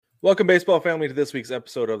Welcome, baseball family, to this week's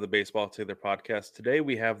episode of the Baseball Together podcast. Today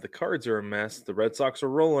we have the Cards are a mess, the Red Sox are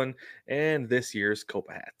rolling, and this year's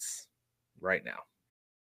Copa hats. Right now.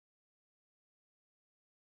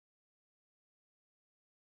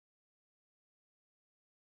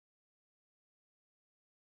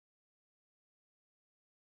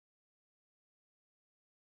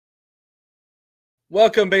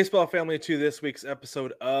 Welcome, baseball family, to this week's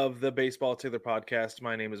episode of the Baseball Together podcast.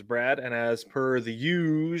 My name is Brad, and as per the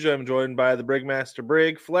usual, I'm joined by the Brigmaster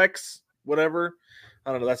Brig, Flex, whatever.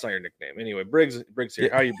 I don't know, that's not your nickname. Anyway, Briggs here.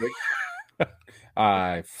 How are you, Brig?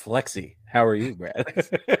 Flexi. How are you, Brad?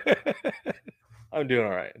 I'm doing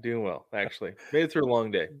all right. Doing well, actually. Made it through a long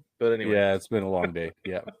day. But anyway. Yeah, it's been a long day.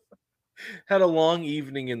 Yeah. Had a long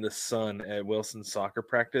evening in the sun at Wilson's soccer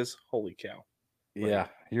practice. Holy cow. Yeah.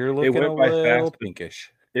 You're looking a went by little fast, but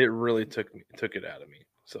pinkish. It really took it out of me.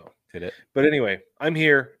 So Did it? But anyway, I'm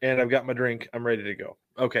here and I've got my drink. I'm ready to go.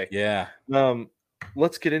 Okay. Yeah.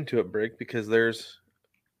 Let's get into it, Brig, because there's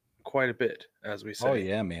quite a bit, as we say. Oh,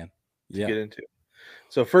 yeah, man. To get into.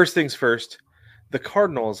 So first things first, the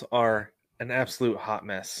Cardinals are an absolute hot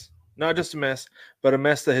mess. Not just a mess, but a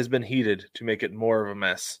mess that has been heated to make it more of a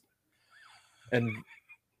mess. And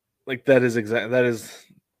like that is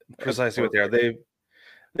precisely what they are.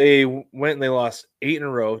 They went and they lost 8 in a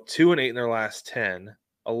row, 2-8 in their last 10,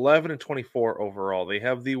 11-24 overall. They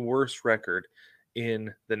have the worst record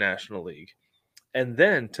in the National League. And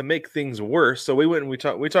then to make things worse, so we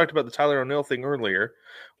talked about the Tyler O'Neill thing earlier,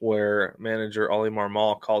 where manager Ollie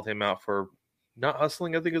Marmol called him out for not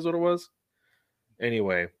hustling, I think is what it was.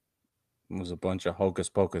 Anyway. It was a bunch of hocus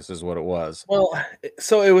pocus is what it was. Well,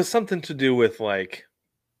 so it was something to do with like,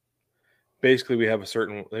 basically we have a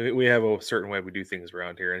certain way we do things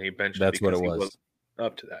around here, and he benched That's because what it he was.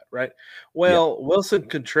 Up to that, right? Well, yeah. Wilson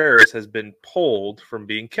Contreras has been pulled from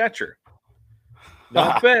being catcher.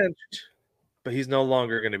 Not benched, but he's no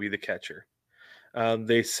longer going to be the catcher.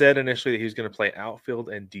 They said initially that he was going to play outfield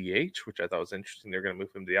and DH, which I thought was interesting. They're going to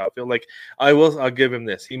move him to the outfield. Like, I'll give him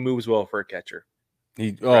this. He moves well for a catcher.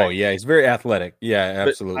 Yeah, he's very athletic. Yeah,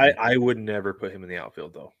 absolutely. But I would never put him in the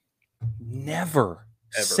outfield, though. Never.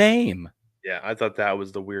 Ever. Same. Yeah, I thought that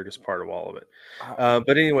was the weirdest part of all of it.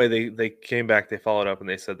 But anyway, they came back, they followed up, and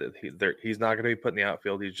they said that he's not going to be put in the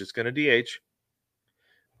outfield. He's just going to DH,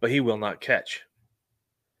 but he will not catch.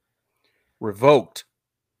 Revoked.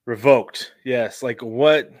 Yes. Like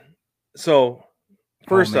what? So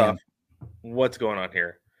first off, what's going on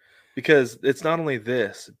here? Because it's not only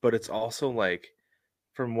this, but it's also like,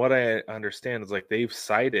 from what I understand, it's like they've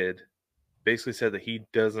basically said that he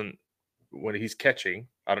doesn't, when he's catching,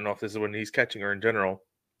 I don't know if this is when he's catching or in general,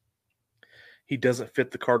 he doesn't fit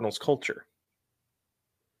the Cardinals culture.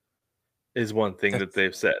 Is one thing that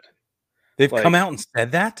they've said. They've come out and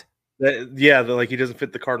said that? Yeah, like he doesn't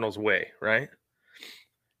fit the Cardinals' way, right?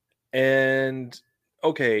 And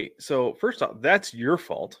okay, so first off, that's your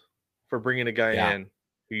fault for bringing a guy in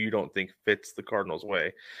who you don't think fits the Cardinals'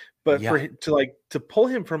 way. But to pull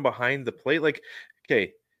him from behind the plate, like,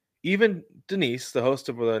 okay, even Denise, the host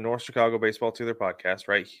of the North Chicago Baseball Together podcast,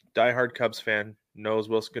 right? Diehard Cubs fan, knows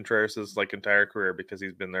Wilson Contreras' like entire career because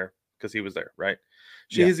he's been there, because he was there, right?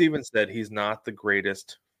 She has even said he's not the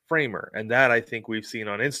greatest framer, and that I think we've seen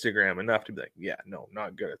on Instagram enough to be like, yeah, no,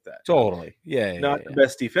 not good at that. Totally. Not the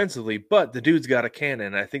best defensively, but the dude's got a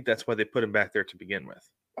cannon, and I think that's why they put him back there to begin with.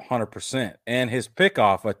 100%. And his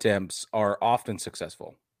pickoff attempts are often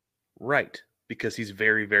successful. Right, because he's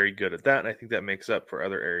very, very good at that, and I think that makes up for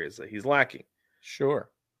other areas that he's lacking. Sure.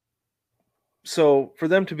 So for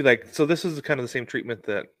them to be like, so this is kind of the same treatment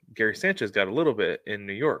that Gary Sanchez got a little bit in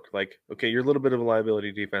New York. Like, okay, you're a little bit of a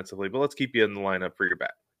liability defensively, but let's keep you in the lineup for your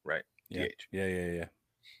bat, right? Yeah. DH. Yeah.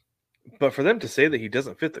 But for them to say that he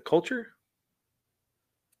doesn't fit the culture,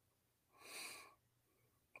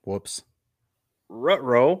 whoops.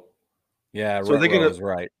 Ruh-roh. Yeah, so was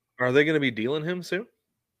right. Are they going to be dealing him soon?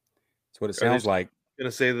 That's what it sounds like.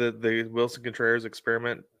 Going to say that the Wilson Contreras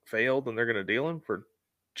experiment failed and they're going to deal him for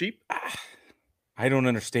cheap? I don't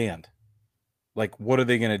understand. Like, what are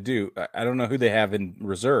they going to do? I don't know who they have in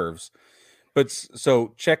reserves. But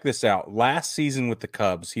so check this out. Last season with the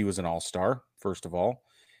Cubs, he was an all-star, first of all.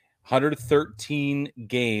 113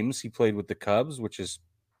 games he played with the Cubs, which is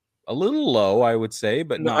a little low, I would say,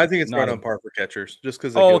 but no, I think it's right on par for catchers, just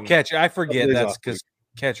because. Catcher. I forget that's because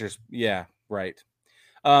catchers. Yeah, right.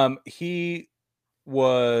 He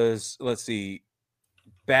was, let's see,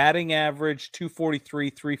 batting average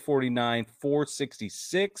 243, 349,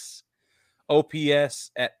 466,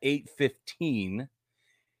 OPS at 815.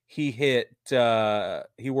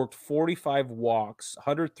 He worked 45 walks,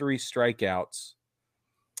 103 strikeouts,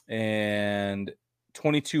 and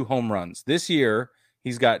 22 home runs. This year,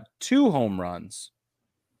 he's got 2 home runs.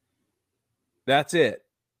 That's it.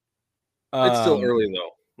 It's still early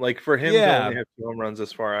though. Like for him to only Yeah. have 2 home runs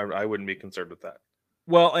this far, I wouldn't be concerned with that.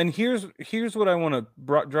 Well, and here's what I want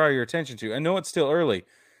to draw your attention to. I know it's still early.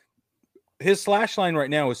 His slash line right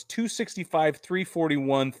now is 265,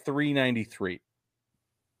 341, 393.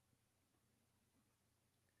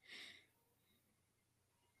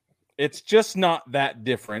 It's just not that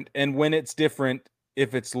different. And when it's different,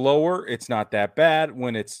 if it's lower, it's not that bad.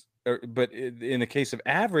 When it's, but in the case of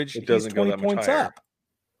average, It he's doesn't go 20 that much points higher. up.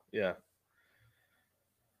 Yeah.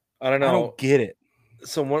 I don't know. I don't get it.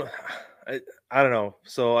 So I don't know.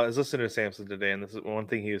 So I was listening to Samson today, and this is one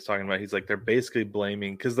thing he was talking about. He's like, they're basically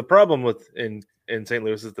blaming, because the problem with in St.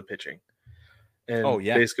 Louis is the pitching. And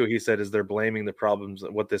basically he said is they're blaming the problems.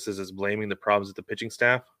 What this is blaming the problems with the pitching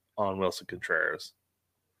staff on Wilson Contreras.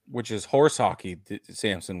 Which is horse hockey,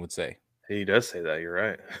 Samson would say. He does say that. You're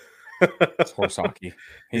right. It's horse hockey.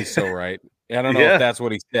 He's so right. I don't know if that's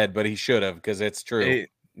what he said, but he should have, because it's true.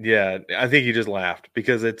 I think he just laughed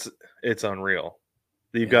because it's unreal.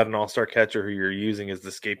 You've got an all-star catcher who you're using as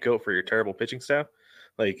the scapegoat for your terrible pitching staff.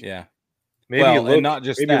 Like, maybe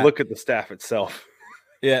look at the staff itself.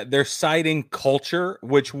 Yeah, they're citing culture,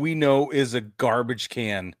 which we know is a garbage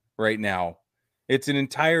can right now. It's an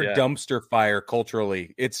entire dumpster fire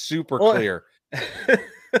culturally. It's super clear.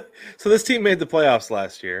 So this team made the playoffs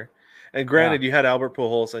last year, and granted, you had Albert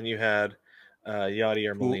Pujols and you had Yadi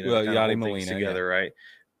or Molina, Yadi Molina together, right?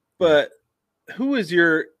 But who is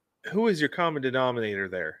your common denominator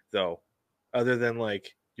there, though, other than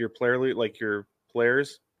like your your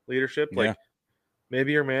players' leadership, like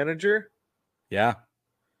maybe your manager? Yeah,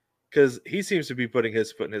 because he seems to be putting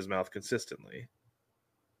his foot in his mouth consistently.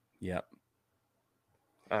 Yep.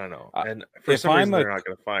 I don't know. And for some reason, they're not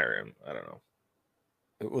going to fire him. I don't know.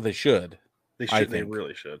 Well, they should. They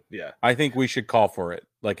really should. Yeah. I think we should call for it,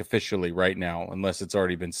 like officially right now, unless it's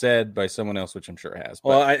already been said by someone else, which I'm sure it has. But,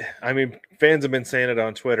 well, I mean, fans have been saying it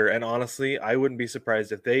on Twitter, and honestly, I wouldn't be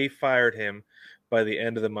surprised if they fired him by the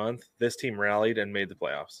end of the month. This team rallied and made the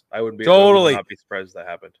playoffs. I would not be surprised if that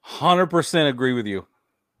happened. 100% agree with you.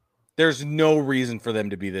 There's no reason for them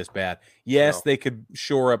to be this bad. Yes, they could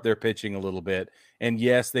shore up their pitching a little bit. And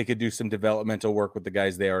yes, they could do some developmental work with the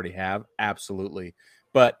guys they already have. Absolutely.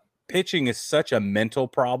 But pitching is such a mental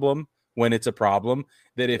problem when it's a problem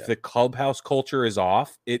that if the clubhouse culture is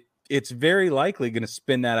off, it's very likely going to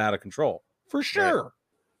spin that out of control. For sure. Right.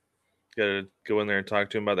 Got to go in there and talk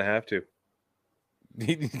to him about the have to.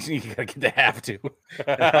 You gotta get the have to.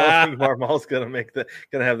 I don't think Marmal's gonna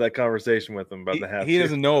have that conversation with him about the have to. He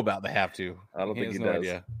doesn't know about the have to. I don't think he does.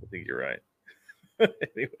 I think you're right.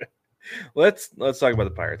 Anyway, let's talk about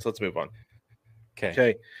the Pirates. Let's move on.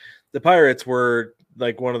 Okay. The Pirates were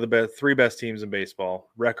like one of the three best teams in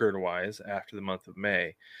baseball record-wise after the month of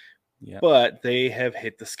May. Yeah. But they have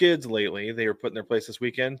hit the skids lately. They were put in their place this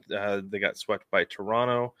weekend. They got swept by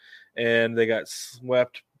Toronto, and they got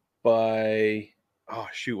swept by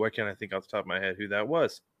why can't I think off the top of my head who that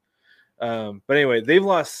was? But anyway, they've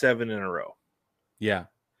lost 7 in a row. Yeah.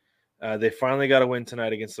 They finally got a win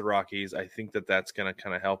tonight against the Rockies. I think that's going to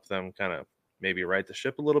kind of help them kind of maybe right the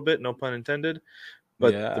ship a little bit, no pun intended.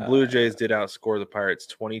 But the Blue Jays did outscore the Pirates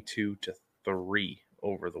 22-3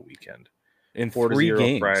 over the weekend. In 4-0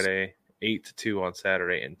 games. Friday, 8-2 on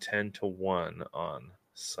Saturday, and 10-1 on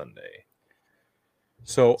Sunday.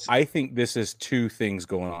 So I think this is 2 things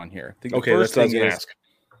going on here. That's what I was going to ask.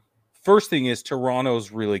 First thing is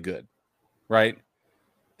Toronto's really good, right?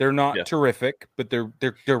 They're not terrific, but they're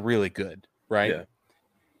really good, right? Yeah.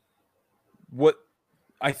 What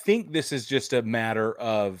I think this is just a matter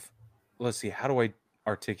of, let's see, how do I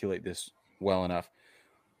articulate this well enough?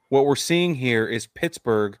 What we're seeing here is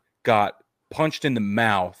Pittsburgh got punched in the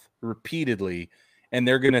mouth repeatedly, and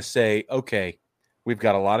they're going to say, okay, we've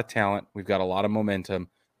got a lot of talent. We've got a lot of momentum.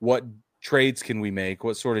 What trades can we make?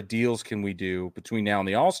 What sort of deals can we do between now and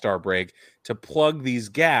the All-Star break to plug these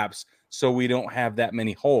gaps so we don't have that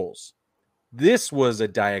many holes? This was a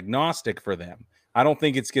diagnostic for them. I don't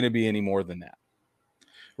think it's going to be any more than that.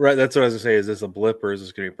 Right. That's what I was going to say. Is this a blip or is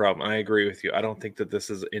this going to be a problem? I agree with you. I don't think that this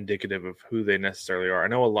is indicative of who they necessarily are. I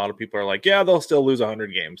know a lot of people are like, yeah, they'll still lose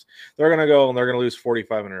 100 games. They're going to go and they're going to lose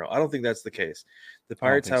 45 in a row. I don't think that's the case. The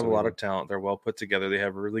Pirates have a lot of talent. They're well put together. They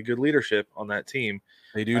have really good leadership on that team.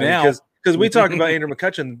 They do now. Because we talked about Andrew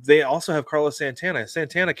McCutchen. They also have Carlos Santana.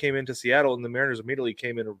 Santana came into Seattle, and the Mariners immediately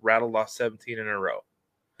came in and rattled off 17 in a row.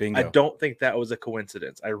 Bingo. I don't think that was a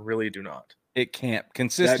coincidence. I really do not. It can't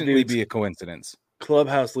consistently be a coincidence.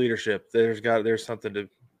 Clubhouse leadership. There's something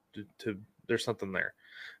there's something there.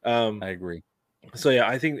 I agree. So yeah,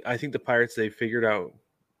 I think the Pirates, they figured out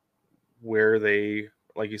where they,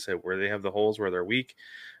 like you said, where they have the holes, where they're weak,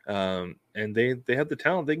 and they have the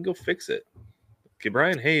talent. They can go fix it. Okay,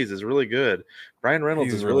 Brian Hayes is really good. Brian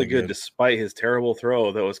Reynolds He's is really really good, good. despite his terrible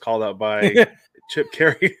throw that was called out by Chip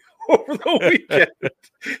Carey over the weekend.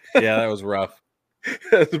 Yeah, that was rough.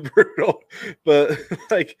 That's brutal. But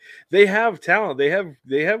like, they have talent. They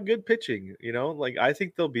have good pitching. Like, I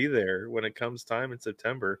think they'll be there when it comes time in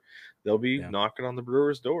September. They'll be Yeah, knocking on the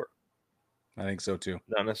Brewers' door. I think so too.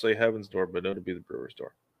 Not necessarily heaven's door, but it'll be the Brewers'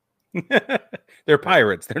 door. They're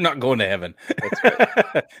pirates. They're not going to heaven. That's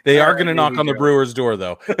right. They All are right, going to knock on the Jones. Brewers' door,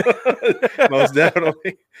 though. Most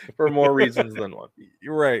definitely, for more reasons than one.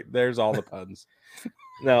 You're right. There's all the puns.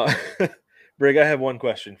 Now, Brig, I have one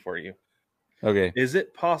question for you. Okay. Is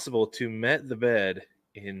it possible to met the bed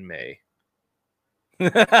in May?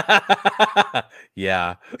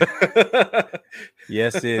 Yeah.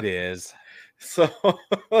 Yes, it is. So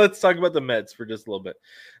let's talk about the Mets for just a little bit.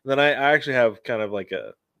 Then I actually have kind of like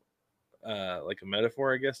a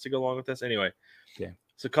metaphor, I guess, to go along with this. Anyway, Okay.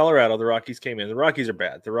 So Colorado, the Rockies came in. The Rockies are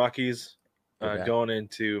bad. The Rockies Okay. going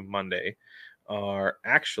into Monday are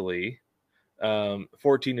actually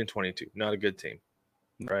 14-22. Not a good team,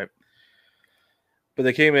 right? But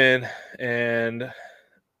they came in and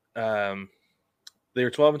they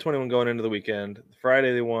were 12-21 going into the weekend.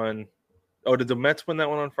 Friday they won. Oh, did the Mets win that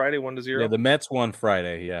one on Friday, 1-0? Yeah, the Mets won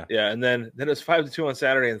Friday. Yeah. Yeah, and then it was 5-2 on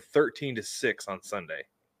Saturday and 13-6 on Sunday.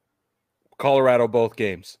 Colorado, both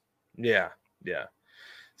games. Yeah.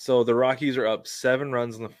 So the Rockies are up 7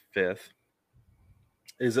 runs in the fifth.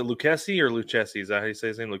 Is it Lucchesi or Lucchesi? Is that how you say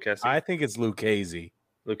his name? Lucchesi? I think it's Lucchesi.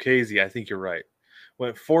 Lucchesi, I think you're right.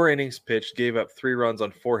 Went 4 innings pitched, gave up 3 runs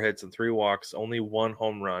on 4 hits and 3 walks, only 1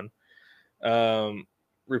 home run.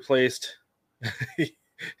 Replaced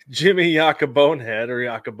Jimmy Yaka Bonehead or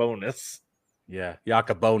Yaka Bonus. Yeah,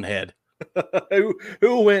 Yaka Bonehead.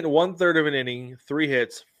 who went 1/3 of an inning, 3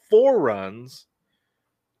 hits, 4 runs,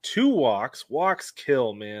 2 walks. Walks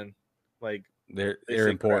kill, man. Like, They're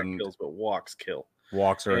say important. kills, but walks kill.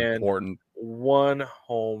 Walks are and important. 1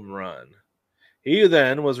 home run. He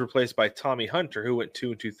then was replaced by Tommy Hunter, who went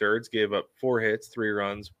 2 2/3, gave up 4 hits, 3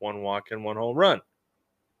 runs, 1 walk, and 1 home run.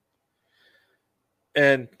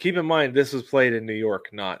 And keep in mind, this was played in New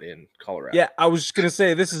York, not in Colorado. Yeah, I was just gonna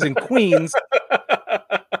say this is in Queens.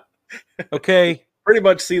 Okay, pretty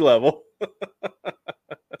much sea level.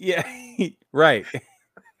 Yeah, right.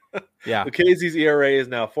 Yeah, Lucchese's ERA is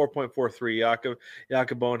now 4.43.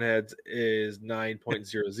 Yaka Boneheads is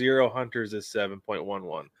 9.00. Hunter's is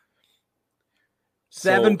 7.11.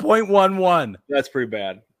 7.11. That's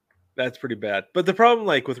pretty bad. But the problem,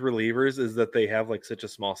 like, with relievers is that they have like such a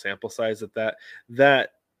small sample size that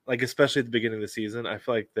like, especially at the beginning of the season, I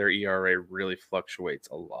feel like their ERA really fluctuates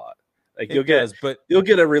a lot. Like, you'll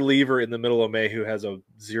get a reliever in the middle of May who has a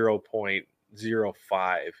 0.05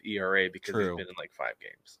 ERA because he's been in like 5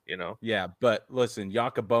 games, Yeah, but listen,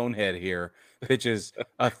 Yaka Bonehead here pitches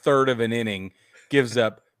a third of an inning, gives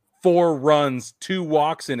up 4 runs, 2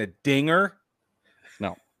 walks, and a dinger.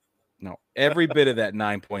 No, every bit of that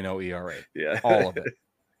 9.0 ERA. Yeah, all of it.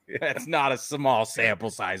 Yeah. That's not a small sample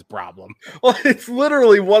size problem. Well, it's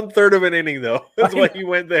literally 1/3 of an inning, though. That's why he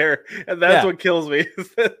went there, and that's what kills me.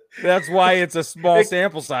 That's why it's a small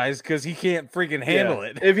sample size, because he can't freaking handle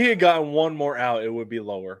it. If he had gotten 1 more out, it would be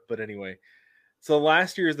lower. But anyway, so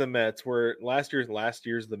last year's Mets were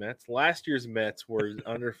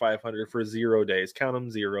under 500 for 0 days. Count them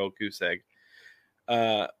 0, goose egg.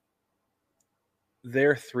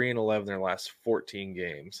 They're 3-11 their last 14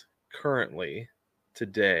 games. Currently,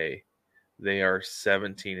 today, they are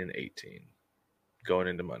 17-18 going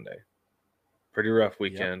into Monday. Pretty rough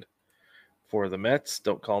weekend for the Mets.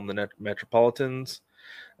 Don't call them the Metropolitans.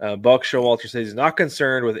 Buck Showalter says he's not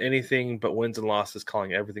concerned with anything but wins and losses,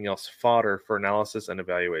 calling everything else fodder for analysis and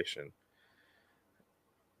evaluation.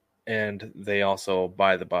 And they also,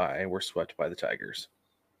 by the by, were swept by the Tigers,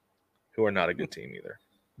 who are not a good team either.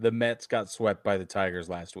 The Mets got swept by the Tigers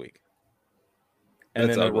last week. And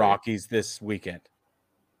then the Rockies this weekend.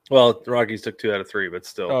 Well, the Rockies took 2 out of 3, but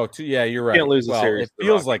still. Oh, yeah, you're right. Can't lose the series. It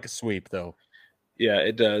feels like a sweep, though. Yeah,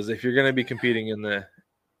 it does. If you're going to be competing in the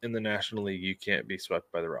National League, you can't be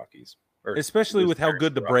swept by the Rockies. Especially with how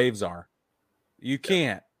good the Braves are. You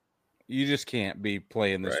can't. You just can't be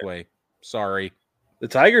playing this way. Sorry. The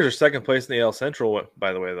Tigers are second place in the AL Central,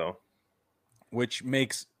 by the way, though. Which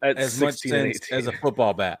makes as much sense as a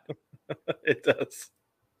football bat. It does.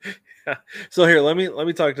 Yeah. So here, let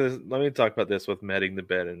me talk about this with metting the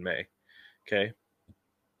bed in May. Okay.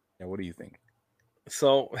 Yeah, what do you think?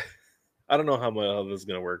 So I don't know how this is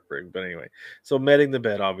going to work, Brig, but anyway. So metting the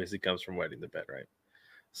bed obviously comes from wetting the bed, right?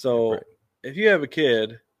 So Right. if you have a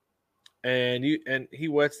kid and he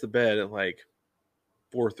wets the bed at like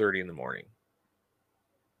 4:30 in the morning,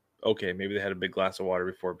 okay, maybe they had a big glass of water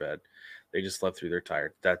before bed. They just slept through. They're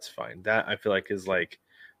tired. That's fine. That I feel like is like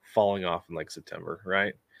falling off in like September,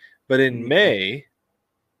 right? But in May,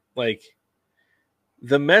 like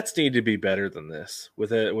the Mets need to be better than this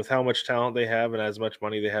with how much talent they have and as much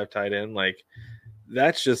money they have tied in. Like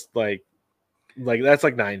that's just like that's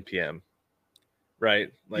like 9 p.m.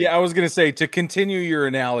 Right? Like Yeah, I was going to say, to continue your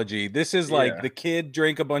analogy, this is like yeah. the kid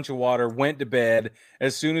drank a bunch of water, went to bed.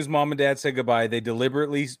 As soon as mom and dad said goodbye, they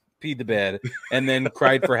deliberately peed the bed and then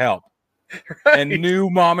cried for help. And Right. knew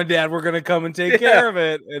mom and dad were going to come and take care of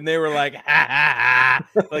it. And they were like, ha, ha,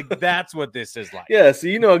 ha. Like, that's what this is like. Yeah, so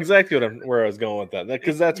you know exactly where I was going with that.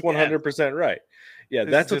 Because that's 100% right. Yeah,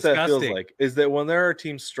 This that's is what that feels disgusting. like. Is that when there are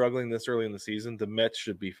teams struggling this early in the season, the Mets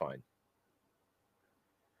should be fine.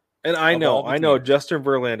 And I Of all know, the teams. Justin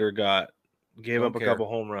Verlander gave Don't up a care. couple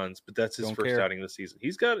home runs, but that's his Don't first care. outing of the season.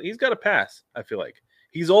 He's got a pass. I feel like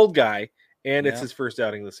he's old guy, and it's Yeah. his first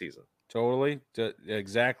outing of the season. Totally.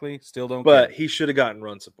 Exactly. Still don't But care. he should have gotten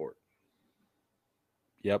run support.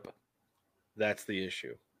 Yep. That's the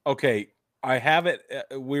issue. Okay. I have it.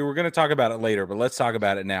 We were going to talk about it later, but let's talk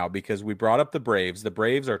about it now because we brought up the Braves. The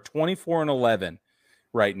Braves are 24-11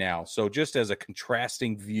 right now. So just as a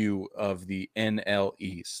contrasting view of the NL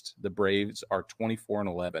East, the Braves are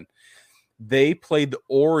 24-11. They played the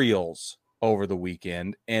Orioles over the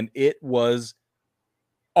weekend, and it was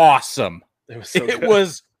awesome. It was so good.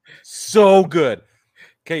 Was so good.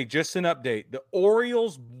 Okay, just an update. The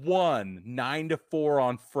Orioles won 9-4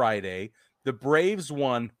 on Friday. The Braves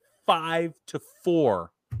won 5-4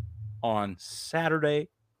 on Saturday,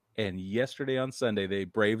 and yesterday on Sunday, the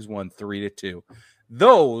Braves won 3-2.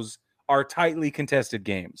 Those are tightly contested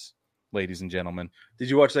games, ladies and gentlemen. Did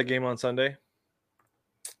you watch that game on Sunday?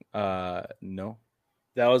 No.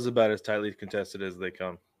 That was about as tightly contested as they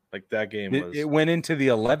come. Like that game was. It went into the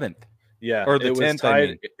 11th. Yeah, or the 10th. Was tied. I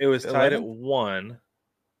mean, it was tied 11th? at 1.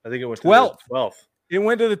 I think it went 12th. to the 12th. It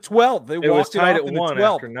went to the 12th. They It was walked tied it off at in 1 the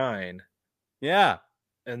 12th. after 9. Yeah.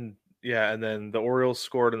 And then the Orioles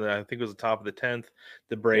scored, and I think it was the top of the 10th.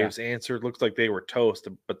 The Braves answered. Looks like they were toast,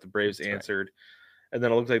 but the Braves answered. Right. And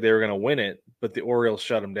then it looked like they were going to win it, but the Orioles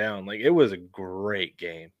shut them down. Like it was a great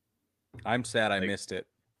game. I'm sad I missed it.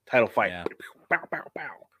 Title fight. Yeah. Bow, bow,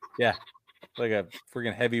 bow. Yeah. Like a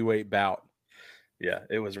freaking heavyweight bout. Yeah,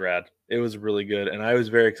 it was rad. It was really good, and I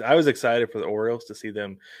was excited for the Orioles to see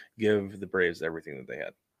them give the Braves everything that they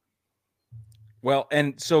had. Well,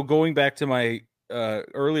 and so going back to my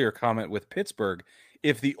earlier comment with Pittsburgh,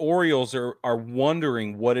 if the Orioles are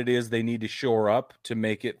wondering what it is they need to shore up to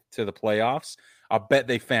make it to the playoffs, I'll bet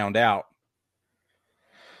they found out.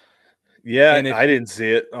 Yeah, I didn't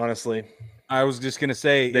see it, honestly. I was just going to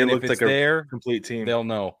say, they looked if like a complete team. They'll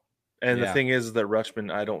know. And the thing is that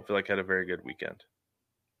Rutschman, I don't feel like had a very good weekend.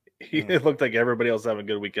 It looked like everybody else having a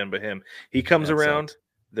good weekend but him. He comes around,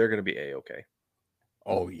 they're going to be A-okay.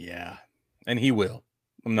 Oh, yeah. And he will.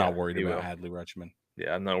 I'm not worried about Adley Rutschman.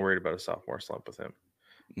 Yeah, I'm not worried about a sophomore slump with him.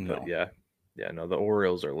 No. But no, the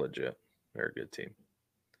Orioles are legit. They're a good team.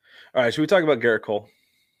 All right, should we talk about Garrett Cole?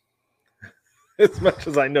 As much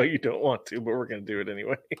as I know you don't want to, but we're going to do it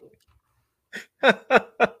anyway.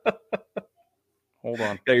 Hold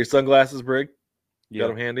on. Got your sunglasses, Brig? Yeah. Got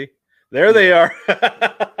them handy? There they are.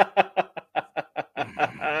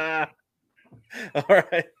 All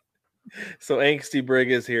right. So Angsty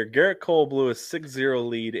Brig is here. Garrett Cole blew a 6-0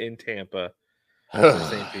 lead in Tampa for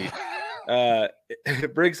St.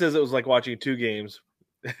 Pete. Brig says it was like watching two games.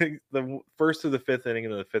 The first through the fifth inning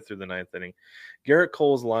and then the fifth through the ninth inning. Garrett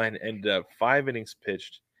Cole's line ended up 5 innings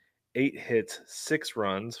pitched, 8 hits, 6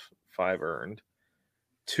 runs, 5 earned,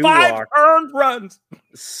 2 walks, earned runs,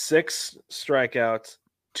 6 strikeouts,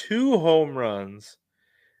 2 home runs.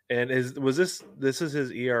 And this is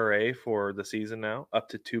his ERA for the season now, up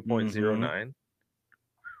to 2.09. Mm-hmm.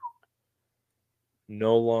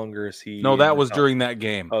 No longer is he. No, that was during that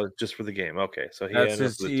game. Oh, just for the game. Okay, so that's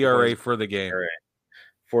his ERA for the game.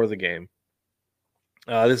 For the game.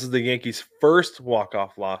 This is the Yankees' first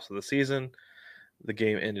walk-off loss of the season. The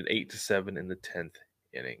game ended 8-7 in the 10th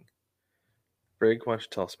inning. Brig, why don't you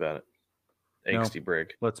tell us about it? Angsty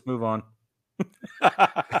Brig. Let's move on.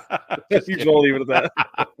 You can leave it at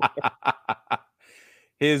that.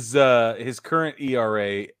 His current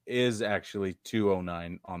ERA is actually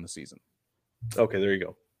 2.09 on the season. Okay, there you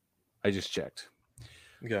go. I just checked.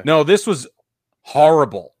 Okay. No, this was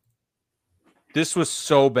horrible. This was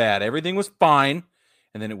so bad. Everything was fine,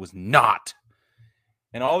 and then it was not.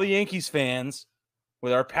 And all the Yankees fans,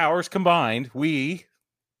 with our powers combined, we,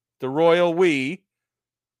 the royal we,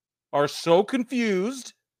 are so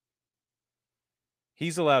confused.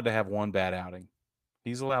 He's allowed to have one bad outing.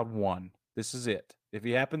 He's allowed one. This is it. If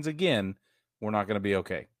he happens again, we're not going to be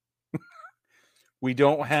okay. We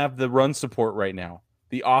don't have the run support right now.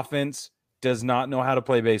 The offense does not know how to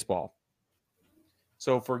play baseball.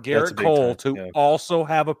 So for Garrett Cole to also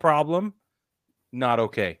have a problem, not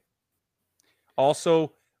okay.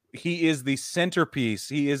 Also, he is the centerpiece.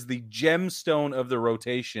 He is the gemstone of the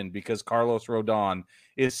rotation because Carlos Rodon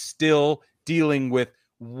is still dealing with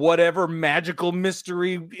whatever magical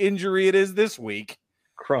mystery injury it is this week.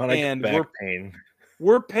 Chronic back pain.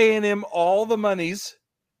 We're paying him all the monies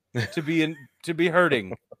to be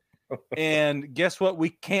hurting. And guess what we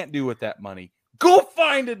can't do with that money? Go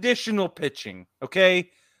find additional pitching, okay?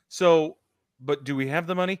 So, but do we have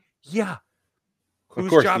the money? Yeah. Of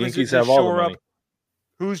course, the Yankees have all the money.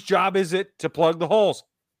 Whose job is it to plug the holes?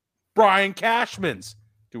 Brian Cashman's.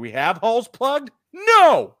 Do we have holes plugged?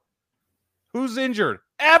 No. Who's injured?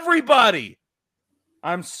 Everybody.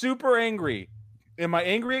 I'm super angry. Am I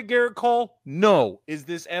angry at Garrett Cole? No. Is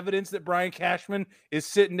this evidence that Brian Cashman is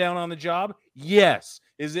sitting down on the job? Yes.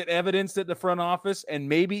 Is it evidence that the front office and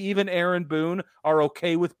maybe even Aaron Boone are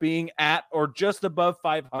okay with being at or just above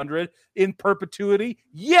 500 in perpetuity?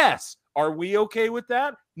 Yes. Are we okay with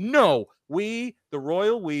that? No. We, the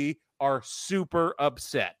royal we, are super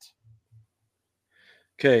upset.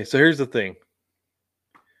 Okay, so here's the thing.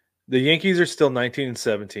 The Yankees are still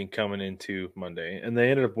 19-17 coming into Monday, and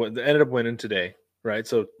they ended up winning today, right?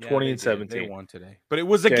 So 20-17. They won today, but it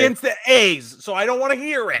was against the A's, so I don't want to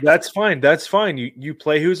hear it. That's fine. That's fine. You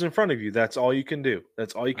play who's in front of you. That's all you can do.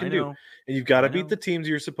 That's all you can do, and you've got to beat the teams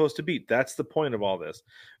you're supposed to beat. That's the point of all this.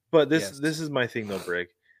 But this is my thing, though, Brig.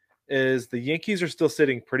 Is the Yankees are still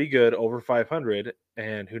sitting pretty good over 500,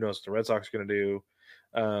 and who knows what the Red Sox are going to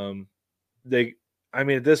do.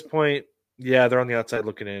 At this point, yeah, they're on the outside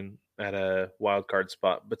looking in at a wild card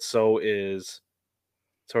spot, but so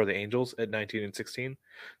are the Angels at 19-16.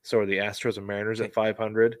 So are the Astros and Mariners at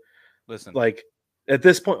 500. Listen, like at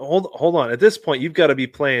this point, hold on. At this point, you've got to be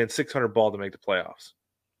playing 600 ball to make the playoffs.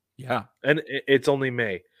 Yeah, and it's only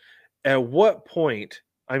May. At what point?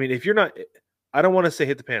 I mean, if you're not, I don't want to say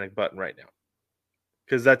hit the panic button right now,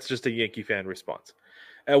 because that's just a Yankee fan response.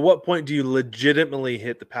 At what point do you legitimately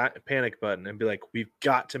hit the panic button and be like, we've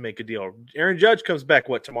got to make a deal? Aaron Judge comes back,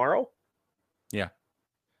 tomorrow? Yeah.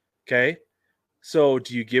 Okay. So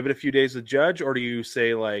do you give it a few days with Judge, or do you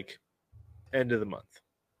say, end of the month?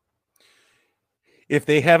 If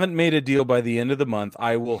they haven't made a deal by the end of the month,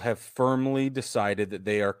 I will have firmly decided that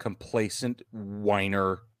they are complacent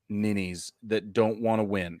whiner ninnies that don't want to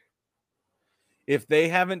win. If they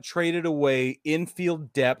haven't traded away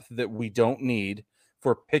infield depth that we don't need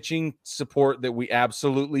for pitching support that we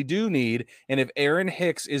absolutely do need, and if Aaron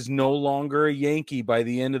Hicks is no longer a Yankee by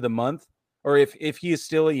the end of the month, or if he is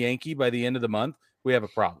still a Yankee by the end of the month, we have a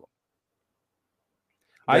problem.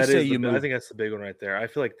 I think that's the big one right there. I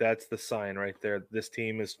feel like that's the sign right there. This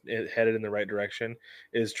team is headed in the right direction,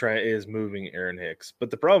 is moving Aaron Hicks. But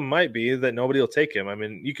the problem might be that nobody will take him. I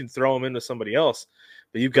mean, you can throw him into somebody else,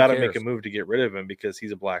 but you've got to make a move to get rid of him because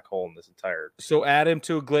he's a black hole in this entire. So add him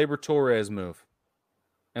to a Gleyber Torres move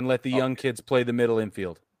and let the young kids play the middle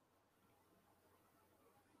infield.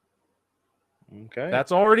 Okay.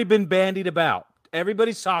 That's already been bandied about.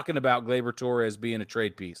 Everybody's talking about Gleyber Torres being a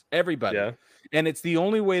trade piece. Everybody. Yeah. And it's the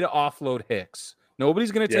only way to offload Hicks.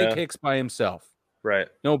 Nobody's going to take Hicks by himself. Right.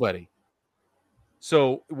 Nobody.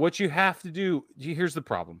 So what you have to do, here's the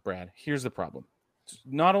problem, Brad. Here's the problem.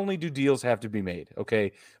 Not only do deals have to be made,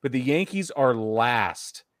 okay, but the Yankees are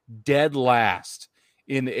dead last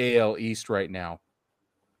in the AL East right now.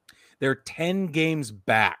 They're 10 games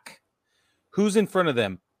back. Who's in front of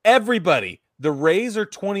them? Everybody. The Rays are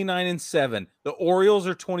 29-7. The Orioles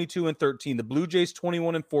are 22-13. The Blue Jays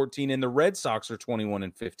 21-14, and the Red Sox are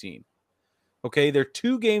 21-15. Okay, they're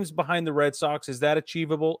 2 games behind the Red Sox. Is that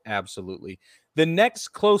achievable? Absolutely. The next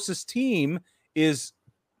closest team is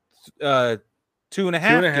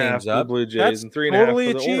 2.5 games up. The Blue Jays, that's and 3.5 totally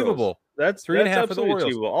for the achievable. Orioles. That's 3.5 for the Orioles.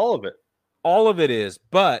 Achievable. All of it. All of it is.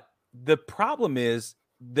 But the problem is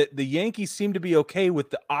that the Yankees seem to be okay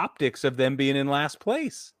with the optics of them being in last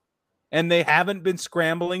place. And they haven't been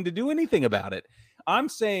scrambling to do anything about it. I'm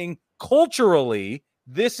saying culturally,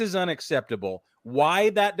 this is unacceptable. Why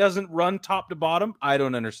that doesn't run top to bottom, I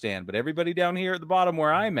don't understand. But everybody down here at the bottom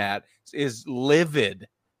where I'm at is livid.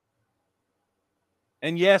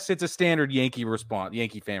 And yes, it's a standard Yankee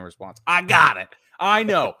fan response. I got it. I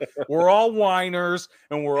know. We're all whiners,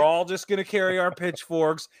 and we're all just going to carry our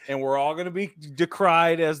pitchforks, and we're all going to be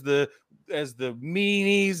decried as the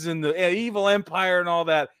meanies and the evil empire and all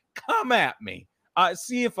that. Come at me.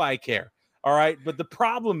 See if I care. All right. But the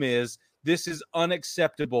problem is this is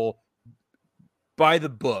unacceptable by the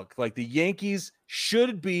book. Like, the Yankees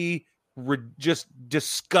should be just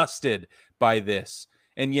disgusted by this.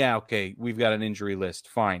 And yeah, okay, we've got an injury list.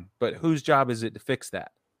 Fine. But whose job is it to fix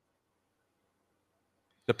that?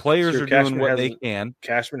 The players are doing what they can.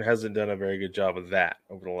 Cashman hasn't done a very good job of that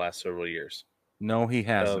over the last several years. No, he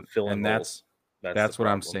hasn't. And that's what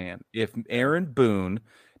I'm saying. If Aaron Boone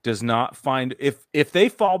does not find, if they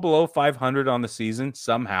fall below 500 on the season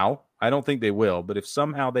somehow, I don't think they will, but if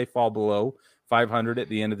somehow they fall below 500 at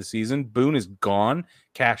the end of the season, Boone is gone.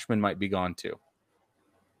 Cashman might be gone too.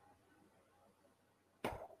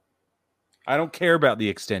 I don't care about the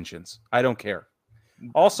extensions. I don't care.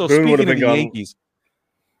 Also, Boone speaking of the Yankees,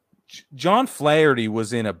 John Flaherty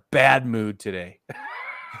was in a bad mood today.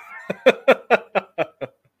 All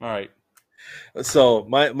right. So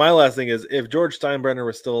my last thing is, if George Steinbrenner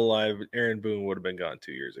was still alive, Aaron Boone would have been gone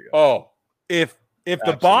 2 years ago. Oh, if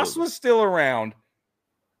the boss was still around,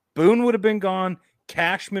 Boone would have been gone.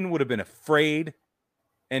 Cashman would have been afraid,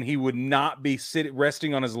 and he would not be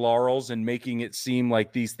resting on his laurels and making it seem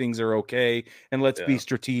like these things are okay. And let's be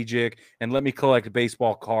strategic, and let me collect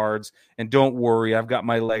baseball cards. And don't worry, I've got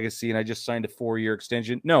my legacy, and I just signed a 4-year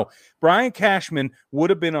extension. No, Brian Cashman would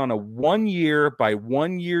have been on a 1-year by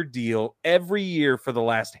 1-year deal every year for the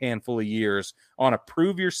last handful of years on a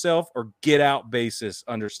prove yourself or get out basis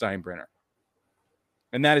under Steinbrenner.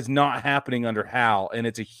 And that is not happening under Hal, and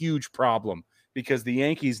it's a huge problem, because the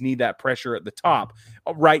Yankees need that pressure at the top.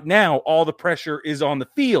 Right now, all the pressure is on the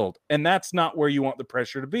field, and that's not where you want the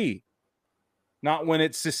pressure to be. Not when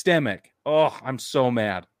it's systemic. Oh, I'm so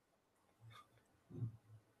mad.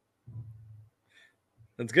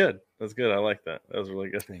 That's good. That's good. I like that. That was really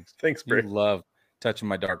good. Thanks, Bray. You love touching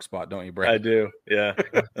my dark spot, don't you, Bray? I do. Yeah,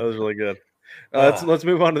 that was really good. Let's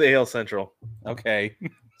move on to the AL Central. Okay.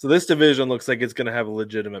 So this division looks like it's going to have a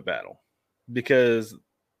legitimate battle, because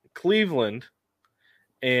Cleveland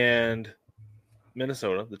and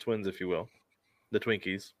Minnesota, the Twins, if you will, the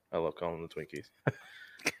Twinkies. I love calling them the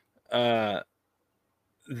Twinkies.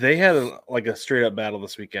 They had a straight up battle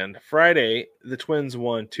this weekend. Friday, the Twins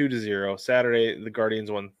won 2-0. Saturday, the Guardians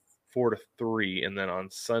won 4-3, and then on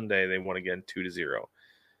Sunday they won again 2-0.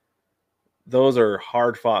 Those are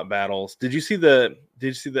hard fought battles. Did you see the?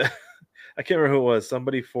 I can't remember who it was.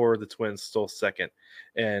 Somebody for the Twins stole second,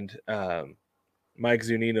 and Mike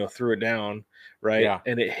Zunino threw it down, right? Yeah.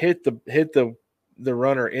 And it hit the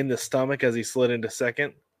runner in the stomach as he slid into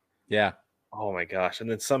second. Yeah. Oh my gosh! And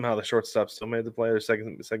then somehow the shortstop still made the play, or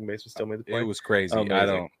second baseman still made the play. It was crazy.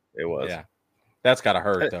 Amazing. It was. Yeah. That's gotta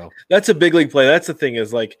hurt though. That's a big league play. That's the thing,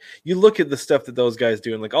 is like, you look at the stuff that those guys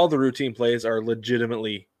do, and like all the routine plays are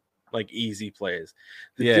legitimately like easy plays.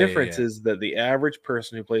 The difference is that the average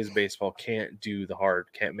person who plays baseball can't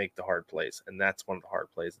make the hard plays. And that's one of the hard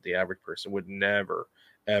plays that the average person would never,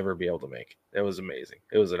 ever be able to make. It was amazing.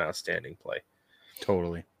 It was an outstanding play.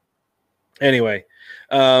 Totally. Anyway,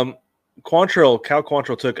 Cal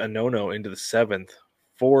Quantrill took a no-no into the 7th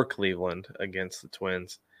for Cleveland against the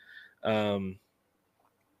Twins. I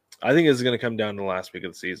think it's going to come down to the last week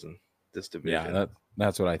of the season, this division. Yeah,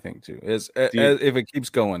 that's what I think too. If it keeps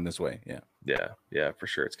going this way, yeah, for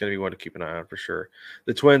sure. It's going to be one to keep an eye on for sure.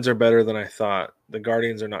 The Twins are better than I thought. The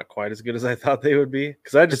Guardians are not quite as good as I thought they would be,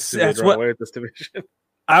 because I just threw the wrong way with this division.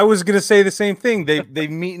 I was going to say the same thing. They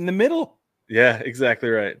meet in the middle. Yeah, exactly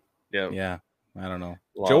right. Yeah. I don't know.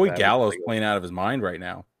 Joey Gallo's playing out of his mind right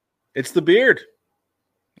now. It's the beard.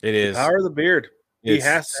 It is. The power of the beard. He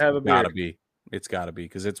has to have a beard. It's got to be,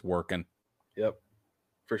 because it's working. Yep,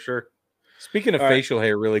 for sure. Speaking of facial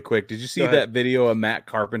hair, really quick, did you see that video of Matt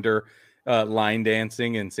Carpenter line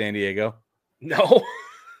dancing in San Diego? No.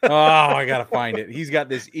 Oh, I got to find it. He's got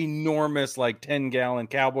this enormous, 10-gallon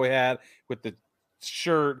cowboy hat with the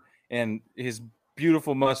shirt and his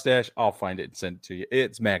beautiful mustache. I'll find it and send it to you.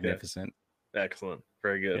 It's magnificent. Yeah. Excellent.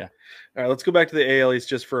 Very good. Yeah. All right, let's go back to the AL East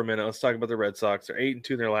just for a minute. Let's talk about the Red Sox. They're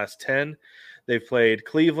 8-2 in their last 10. They've played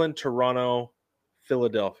Cleveland, Toronto,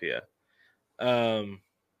 Philadelphia. Kenley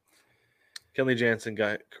Jansen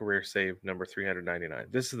got career save number 399.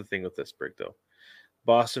 This is the thing with this break, though.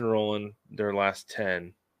 Boston rolling their last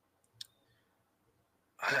 10.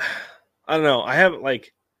 I don't know. I haven't,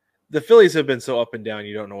 the Phillies have been so up and down,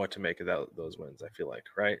 you don't know what to make of those wins, I feel like,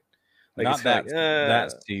 right? Not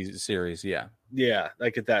that series, yeah. Yeah,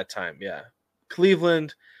 at that time, yeah.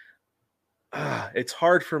 Cleveland, it's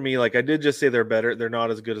hard for me. Like I did just say they're better. They're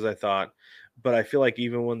not as good as I thought. But I feel like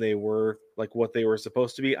even when they were like what they were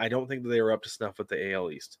supposed to be, I don't think that they were up to snuff with the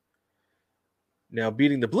AL East. Now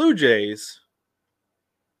beating the Blue Jays,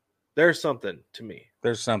 there's something to me.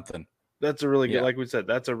 There's something. That's a really good, Yeah. like we said,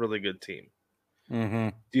 that's a really good team. Mm-hmm.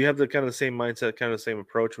 Do you have the kind of the same mindset, kind of the same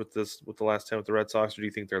approach with the last 10 with the Red Sox, or do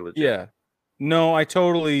you think they're legit? Yeah. No, I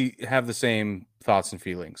totally have the same thoughts and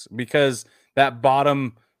feelings because that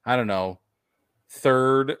bottom, I don't know,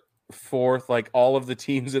 third, fourth, like all of the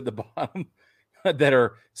teams at the bottom that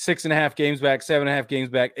are 6.5 games back, 7.5 games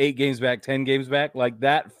back, 8 games back, 10 games back, like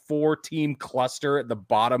that 4-team cluster at the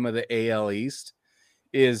bottom of the AL East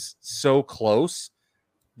is so close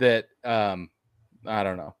that I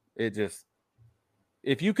don't know. It just,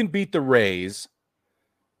 if you can beat the Rays,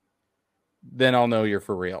 then I'll know you're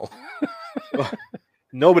for real.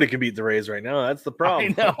 Nobody can beat the Rays right now. That's the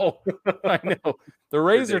problem. I know. The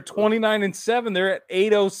Rays are 29-7. They're at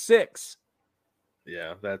 806.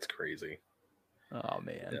 Yeah, that's crazy. Oh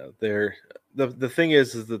man. Yeah, they're the thing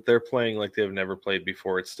is that they're playing like they've never played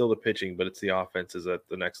before. It's still the pitching, but it's the offense is at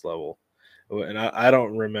the next level. And I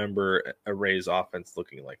don't remember a Rays offense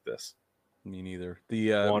looking like this. Me neither.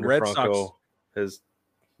 The Wander Red Franco Sox has,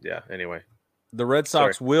 yeah. Anyway, the Red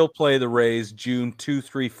Sox will play the Rays June 2,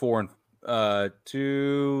 3, 4, and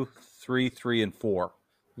 2, 3, 3, and 4.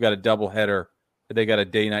 We got a doubleheader. They got a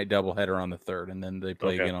day-night doubleheader on the 3rd, and then they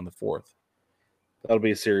play again on the 4th. That'll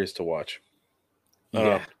be a series to watch.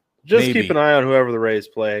 Yeah, just maybe. Keep an eye on whoever the Rays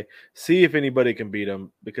play. See if anybody can beat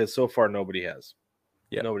them, because so far nobody has.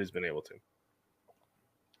 Yeah, nobody's been able to.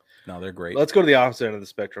 No, they're great. Let's go to the opposite end of the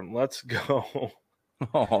spectrum. Let's go.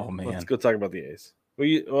 Oh man, let's go talk about the A's.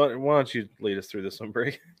 Why don't you lead us through this one,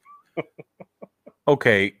 Brig?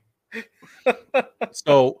 Okay.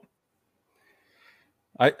 So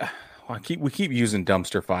we keep using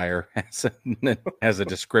dumpster fire as a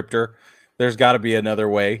descriptor. There's got to be another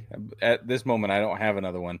way. At this moment, I don't have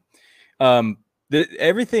another one.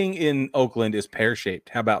 Everything in Oakland is pear-shaped.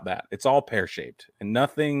 How about that? It's all pear-shaped, and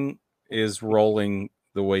nothing is rolling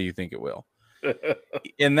the way you think it will.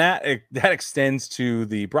 And that extends to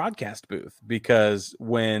the broadcast booth, because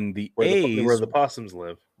when the A's, where the possums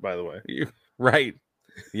live, by the way, right?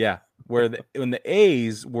 Yeah, when the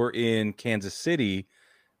A's were in Kansas City,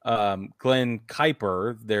 Glenn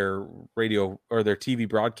Kuiper, their radio or their TV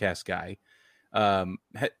broadcast guy,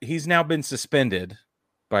 he's now been suspended,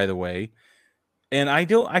 by the way, and I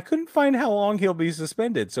couldn't find how long he'll be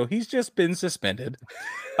suspended, so he's just been suspended,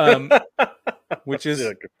 which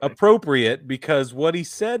is appropriate, because what he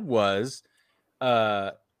said was,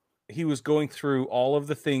 he was going through all of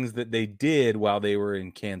the things that they did while they were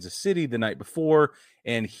in Kansas City the night before,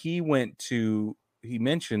 and he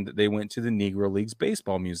mentioned that they went to the Negro Leagues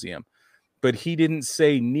Baseball Museum, but he didn't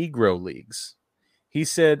say Negro Leagues. He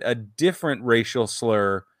said a different racial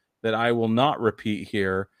slur that I will not repeat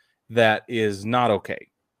here that is not okay.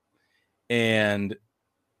 And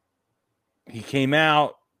he came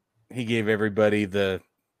out, he gave everybody the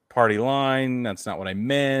party line. That's not what I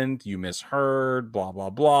meant. You misheard, blah, blah,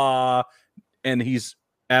 blah. And he's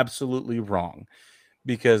absolutely wrong,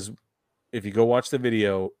 because if you go watch the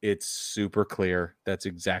video, it's super clear. That's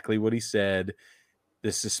exactly what he said.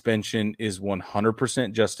 The suspension is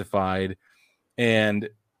 100% justified. And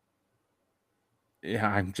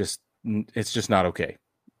yeah, it's just not okay.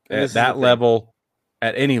 At that level,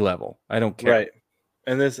 at any level, I don't care. Right.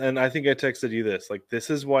 And I think I texted you this. Like, this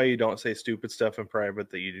is why you don't say stupid stuff in private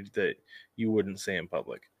that you wouldn't say in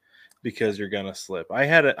public, because you're gonna slip. I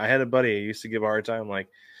had a buddy I used to give a hard time. Like,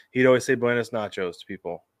 he'd always say Buenos Nachos to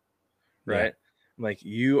people. Right. Yeah. Like,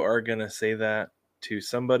 you are gonna say that to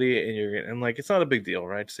somebody, and like, it's not a big deal,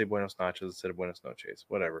 right? To say Buenos Nachos instead of Buenos Noches,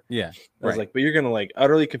 whatever. Yeah. I was like, but you're gonna like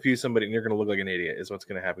utterly confuse somebody, and you're gonna look like an idiot, is what's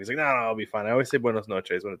gonna happen. He's like, no, I'll be fine. I always say Buenos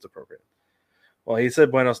Noches when it's appropriate. Well, he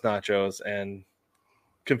said Buenos Nachos and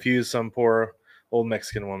confused some poor old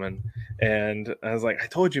Mexican woman, and I was like, I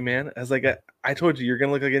told you, man. I was like, I told you, you're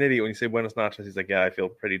gonna look like an idiot when you say Buenos Nachos. He's like, yeah, I feel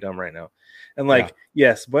pretty dumb right now. And like,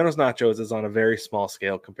 yes, Buenos Nachos is on a very small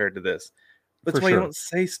scale compared to this. That's why you don't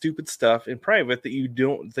say stupid stuff in private that you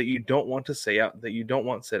don't want to say out, that you don't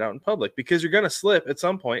want said out in public, because you're gonna slip at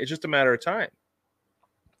some point. It's just a matter of time.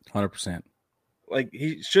 100%. Like,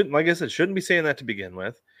 he shouldn't, like I said, shouldn't be saying that to begin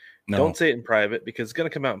with. No. Don't say it in private, because it's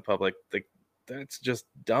gonna come out in public. Like, that's just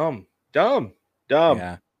dumb.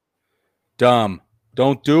 Yeah. Dumb.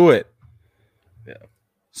 Don't do it. Yeah.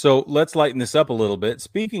 So let's lighten this up a little bit.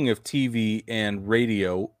 Speaking of TV and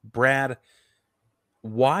radio, Brad,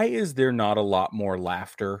 why is there not a lot more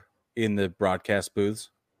laughter in the broadcast booths?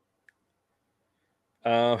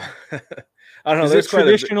 I I don't know. Is There's it quite a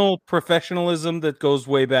bit. traditional professionalism that goes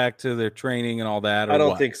way back to their training and all that, I or don't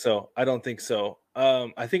what? think so. I don't think so.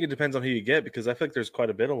 I think it depends on who you get because I feel like there's quite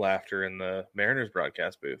a bit of laughter in the Mariners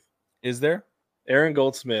broadcast booth. Is there? Aaron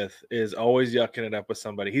Goldsmith is always yucking it up with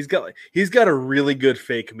somebody. He's got a really good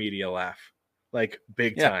fake media laugh, like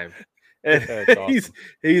big Yeah, time. And that's awesome.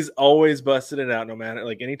 he's always busted it out no matter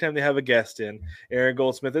like anytime they have a guest in, Aaron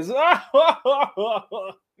Goldsmith is you know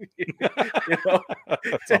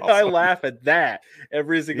That's I awesome. laugh at that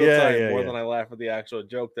every single Yeah, time yeah, more yeah. than I laugh at the actual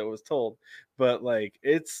joke that was told. But like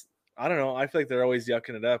it's I don't know, I feel like they're always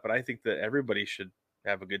yucking it up, and I think that everybody should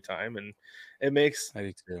have a good time, and it makes I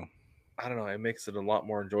do too. I don't know, it makes it a lot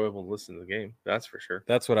more enjoyable to listen to the game. That's for sure.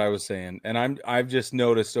 That's what I was saying. And I've just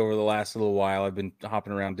noticed over the last little while, I've been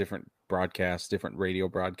hopping around different broadcasts, different radio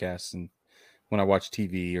broadcasts, and when I watch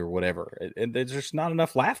TV or whatever, and there's just not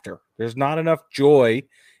enough laughter. There's not enough joy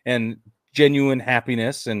and genuine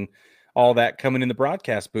happiness and all that coming in the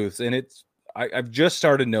broadcast booths. And I've just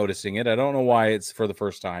started noticing it. I don't know why it's for the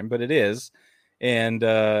first time, but it is. And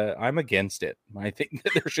I'm against it. I think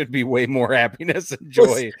that there should be way more happiness and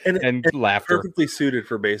joy and It's laughter. perfectly suited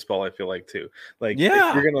for baseball, I feel like too. Like if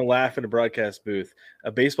Yeah. you're gonna laugh in a broadcast booth,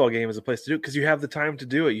 a baseball game is a place to do it because you have the time to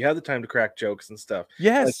do it. You have the time to crack jokes and stuff. Like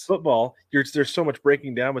Yes. football, there's so much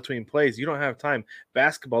breaking down between plays. You don't have time.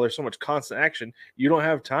 Basketball, there's so much constant action. You don't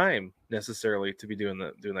have time necessarily to be doing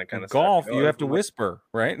that kind And of stuff. golf, you have to whisper,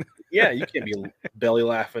 right? Yeah, you can't be belly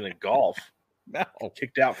laughing at golf. No.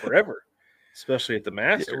 Kicked out forever, especially at the Yeah,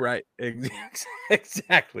 Masters. right.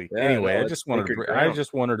 Exactly. Yeah, Anyway, no, I it's just wanted sacred to. I ground.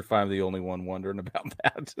 just wondered if I'm the only one wondering about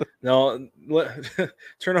that. No,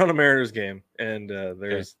 turn on a Mariners game, and Okay,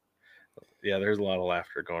 there's a lot of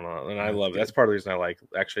laughter going on, and I that's love it. That's good. part of the reason I like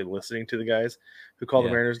actually listening to the guys who call the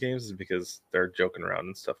Yeah. Mariners games is because they're joking around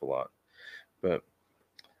and stuff a lot. But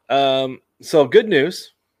so good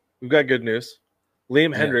news, we've got good news.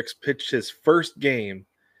 Liam Yeah. Hendricks pitched his first game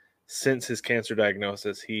since his cancer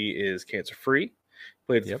diagnosis. He is cancer free.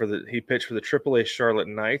 Yep. He pitched for the AAA Charlotte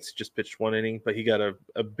Knights. Just pitched one inning, but he got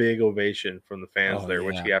a big ovation from the fans Oh, there,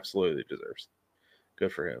 which yeah. he absolutely deserves.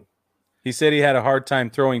 Good for him. He said he had a hard time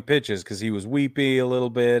throwing pitches because he was weepy a little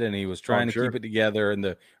bit and he was I'm trying to sure. keep it together, and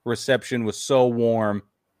the reception was so warm.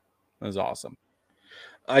 It was awesome.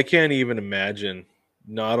 I can't even imagine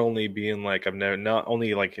not only being like not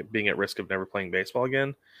only like being at risk of never playing baseball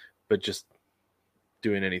again, but just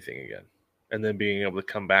doing anything again, and then being able to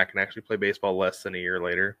come back and actually play baseball less than a year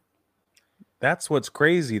later. That's what's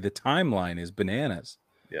crazy. The timeline is bananas.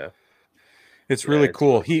 Yeah, It's yeah, really it's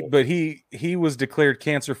cool. really cool. But he was declared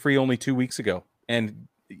cancer free only 2 weeks ago, and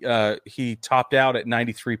he topped out at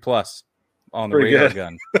 93 plus on the Pretty radar good.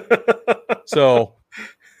 gun. So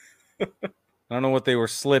I don't know what they were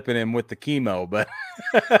slipping him with the chemo, but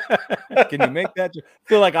can you make that joke? I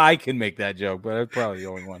feel like I can make that joke, but I'm probably the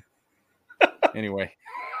only one. Anyway,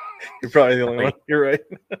 You're probably the only Sorry. one. You're right.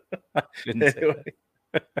 I shouldn't say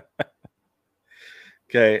that.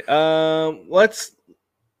 Okay.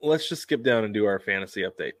 Let's just skip down and do our fantasy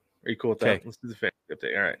update. Are you cool with that? Okay. Let's do the fantasy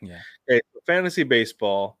update. All right. Yeah. Okay. Fantasy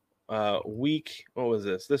baseball. Week. What was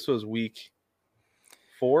this? This was week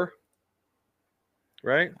 4,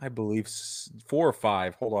 right? I believe 4 or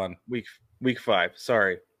 5. Hold on. Week 5.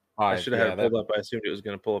 Sorry, 5. I should have had it pulled up. I assumed it was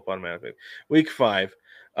going to pull up automatically. Week 5.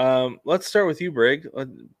 Let's start with you, Brig.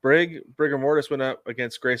 Brigger Mortis went up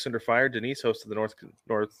against Grace Under Fire. Denise hosted the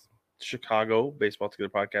North Chicago Baseball Together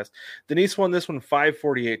podcast. Denise won this one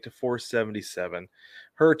 548 to 477.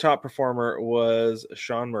 Her top performer was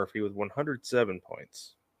Sean Murphy with 107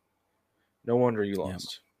 points. No wonder you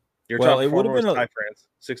lost. Your top performer was Ty France,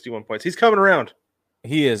 61 points. He's coming around.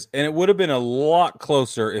 He is, and it would have been a lot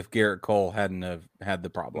closer if Garrett Cole hadn't have had the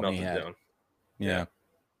problem he had. Down.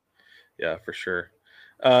 Yeah, for sure.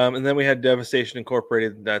 And then we had Devastation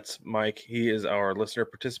Incorporated. That's Mike. He is our listener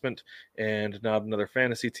participant, and not another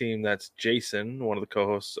fantasy team. That's Jason, one of the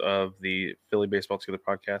co-hosts of the Philly Baseball Together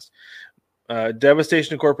podcast.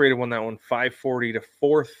 Devastation Incorporated won that one 540 to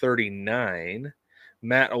 439.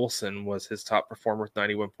 Matt Olson was his top performer with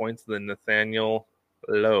 91 points. Then Nathaniel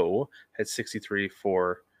Lowe had 63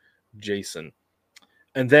 for Jason.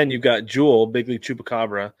 And then you got Jewel, Big League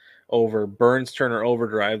Chupacabra, over Burns Turner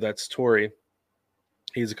Overdrive. That's Tori.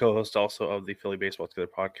 He's a co-host also of the Philly Baseball Together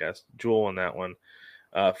podcast. Jewel won that one,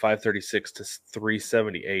 536 to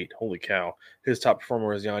 378. Holy cow. His top performer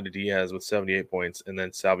was Yandy Diaz with 78 points. And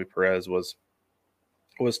then Salvi Perez was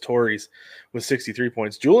Tori's with 63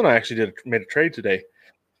 points. Jewel and I actually made a trade today.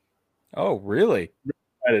 Oh, really?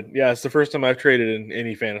 Yeah, it's the first time I've traded in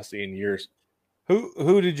any fantasy in years.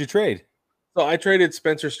 Who did you trade? So I traded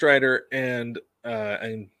Spencer Strider and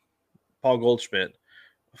Paul Goldschmidt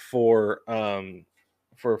for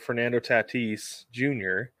Fernando Tatis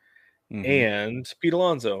Jr. and Pete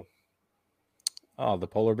Alonso. Oh, the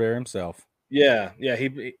polar bear himself. Yeah,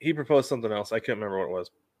 he proposed something else. I can't remember what it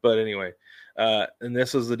was, but anyway, and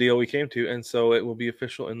this was the deal we came to, and so it will be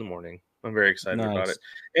official in the morning. I'm very excited about it.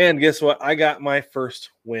 And guess what? I got my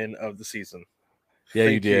first win of the season. Yeah,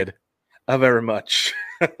 Thank you did. very much.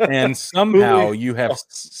 And somehow you have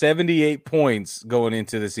 78 points going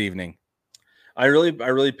into this evening. I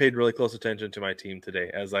really paid really close attention to my team today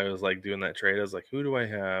as I was like doing that trade. I was like, who do I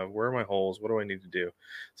have? Where are my holes? What do I need to do?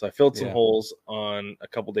 So I filled some holes on a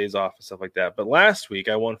couple days off and stuff like that. But last week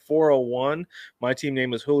I won 401. My team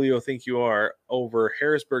name is Julio Think You Are over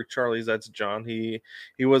Harrisburg Charlie's. That's John. He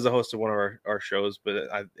was the host of one of our shows, but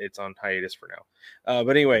it's on hiatus for now.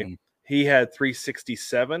 But anyway, he had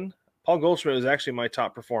 367. Paul Goldschmidt was actually my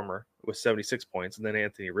top performer with 76 points, and then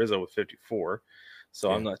Anthony Rizzo with 54. So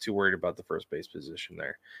I'm not too worried about the first base position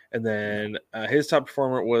there. And then his top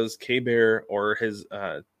performer was K-Bear, or his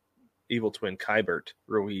evil twin Kybert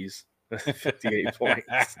Ruiz, 58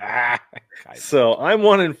 points. So I'm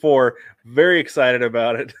 1-4, very excited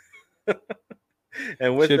about it.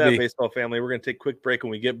 And with baseball family, we're going to take a quick break.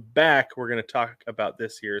 When we get back, we're going to talk about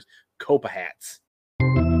this year's Copa hats.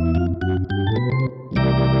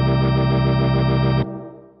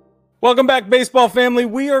 Welcome back, baseball family.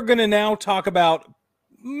 We are going to now talk about,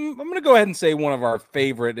 I'm going to go ahead and say one of our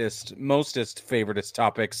favoritist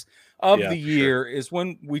topics of the year is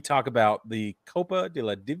when we talk about the Copa de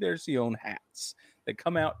la Diversión hats that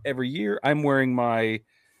come out every year. I'm wearing my,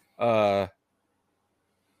 Albuquerque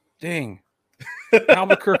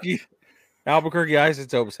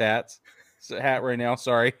Isotopes hat right now.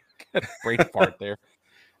 Sorry. Brain fart there.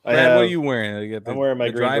 Brad, what are you wearing? I'm wearing my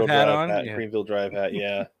Greenville Drive hat on. Greenville Drive hat,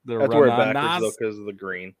 yeah. That's wear it backwards though because of the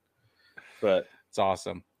green. But it's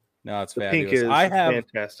awesome. No, it's fabulous. Pink is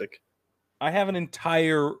fantastic. I have an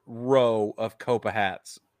entire row of Copa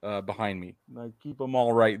hats behind me. I keep them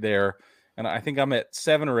all right there, and I think I'm at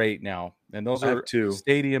 7 or 8 now. And those are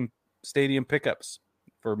stadium pickups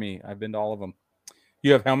for me. I've been to all of them.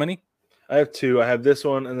 You have how many? I have 2. I have this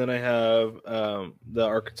one, and then I have the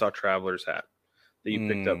Arkansas Travelers hat that you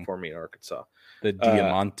picked up for me in Arkansas. The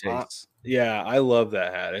Diamantes. Yeah, I love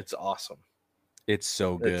that hat. It's awesome. It's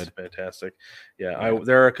so good. It's fantastic. Yeah.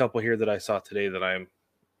 There are a couple here that I saw today that I'm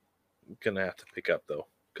going to have to pick up, though.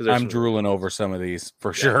 I'm drooling over some of these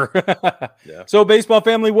for sure. Yeah. So, baseball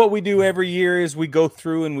family, what we do every year is we go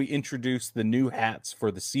through and we introduce the new hats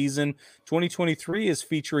for the season. 2023 is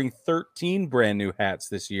featuring 13 brand new hats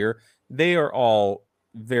this year. They are all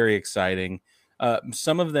very exciting.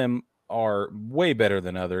 Some of them are way better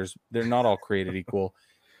than others. They're not all created equal.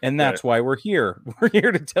 And that's why we're here. We're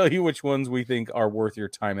here to tell you which ones we think are worth your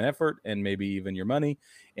time and effort and maybe even your money.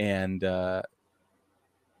 And we'll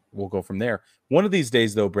go from there. One of these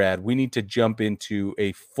days, though, Brad, we need to jump into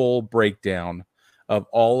a full breakdown of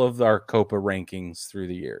all of our Copa rankings through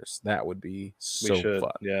the years. That would be so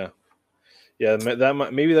fun. Yeah.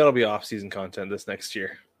 Maybe that'll be off-season content this next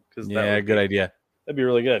year. Good idea. That'd be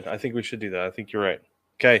really good. I think we should do that. I think you're right.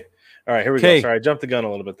 Okay. All right, here we go. Sorry, I jumped the gun a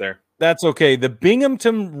little bit there. That's okay. The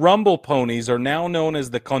Binghamton Rumble Ponies are now known as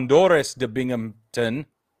the Condores de Binghamton.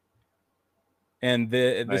 And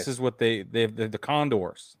this is what they have, the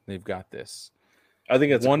Condors. They've got this. I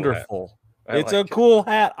think it's wonderful. It's a cool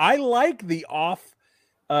hat. I like the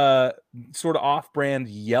sort of off-brand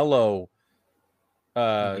yellow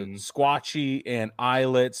squatchy and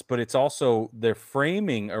eyelets, but it's also their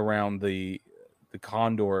framing around the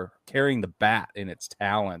condor carrying the bat in its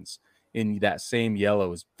talons in that same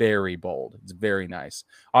yellow is very bold. It's very nice.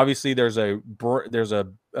 Obviously, there's a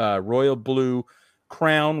royal blue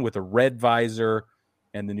crown with a red visor,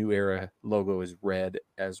 and the New Era logo is red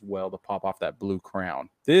as well to pop off that blue crown.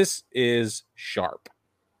 This is sharp.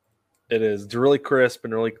 It is. It's really crisp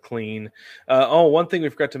and really clean. One thing we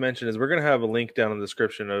forgot to mention is we're going to have a link down in the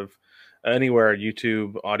description of anywhere,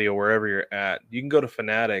 YouTube, audio, wherever you're at. You can go to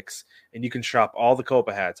Fanatics and you can shop all the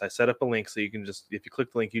Copa hats. I set up a link so you can just, if you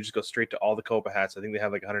click the link, you just go straight to all the Copa hats. I think they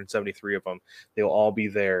have like 173 of them. They'll all be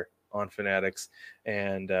there on Fanatics,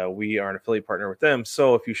 and we are an affiliate partner with them.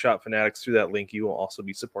 So if you shop Fanatics through that link, you will also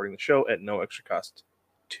be supporting the show at no extra cost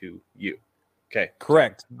to you. Okay.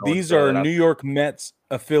 Correct. These are New York Mets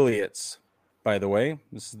affiliates, by the way.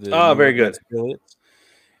 This is the very good affiliates.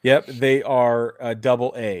 Yep, they are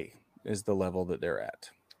AA is the level that they're at.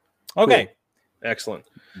 Okay. Cool. Excellent.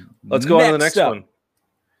 Let's go on to the next one.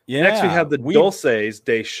 Yeah. Next we have the Dulces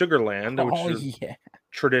de Sugarland, which is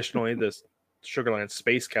traditionally this Sugarland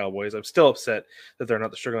Space Cowboys. I'm still upset that they're not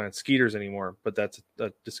the Sugarland Skeeters anymore, but that's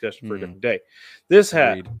a discussion for a different day. This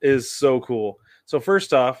hat is so cool. So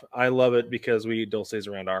first off, I love it because we eat dulces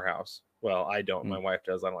around our house. Well, I don't. My Mm. wife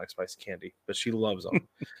does. I don't like spicy candy, but she loves them.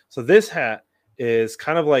 So this hat is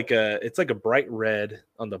kind of like it's like a bright red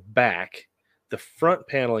on the back. The front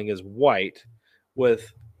paneling is white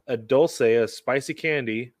with a dulce, a spicy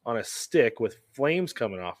candy on a stick with flames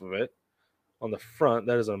coming off of it on the front.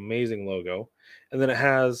 That is an amazing logo. And then it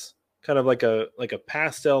has kind of like a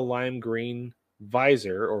pastel lime green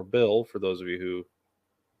visor or bill for those of you who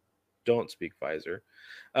don't speak visor.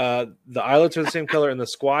 The eyelets are the same color, and the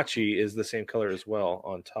squatchy is the same color as well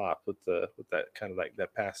on top with that kind of like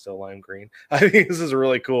that pastel lime green. I think this is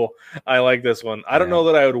really cool. I like this one. I don't know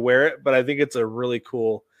that I would wear it, but I think it's a really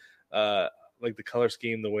cool, like the color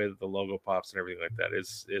scheme, the way that the logo pops and everything like that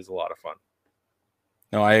is a lot of fun.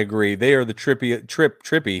 No, I agree. They are the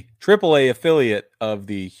AAA affiliate of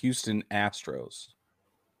the Houston Astros.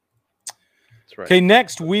 Right. Okay,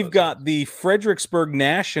 next we've got the Fredericksburg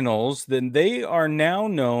Nationals. Then they are now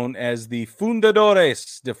known as the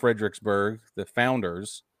Fundadores de Fredericksburg, the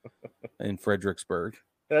founders in Fredericksburg.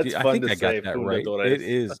 That's I fun think to I say. got that right. Fundadores. It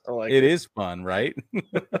is. Like it is fun, right?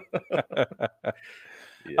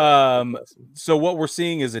 Yeah, so what we're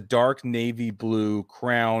seeing is a dark navy blue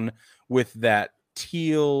crown with that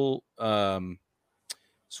teal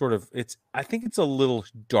sort of, I think it's a little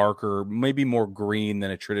darker, maybe more green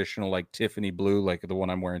than a traditional like Tiffany blue, like the one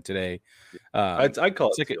I'm wearing today. I'd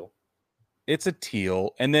call it like teal. It's a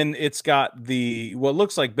teal, and then it's got what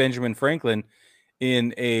looks like Benjamin Franklin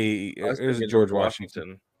in there's a George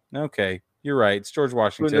Washington. Okay, you're right. It's George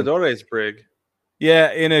Washington. Fundadores brig.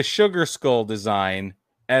 Yeah, in a sugar skull design,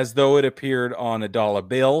 as though it appeared on a dollar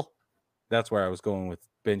bill. That's where I was going with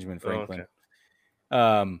Benjamin Franklin.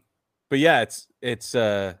 Oh, okay. But yeah, it's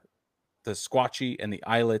the squatchy and the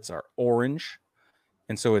eyelets are orange,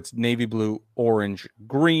 and so it's navy blue, orange,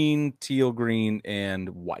 green, teal green, and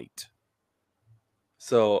white.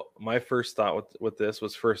 So my first thought with this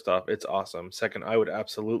was, first off, it's awesome. Second, I would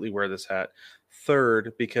absolutely wear this hat.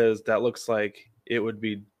 Third, because that looks like it would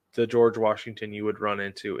be the George Washington you would run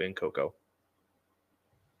into in Coco.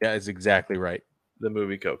 Yeah, it's exactly right. The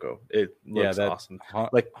movie Coco. It looks awesome.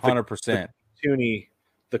 Like 100%.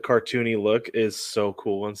 The cartoony look is so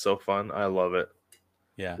cool and so fun. I love it.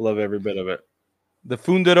 Yeah. Love every bit of it. The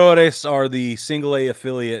Fundadores are the single A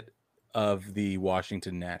affiliate of the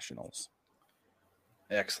Washington Nationals.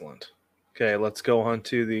 Excellent. Okay, let's go on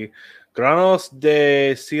to the Granos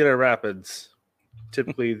de Cedar Rapids,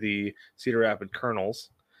 typically the Cedar Rapid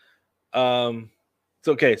Kernels. So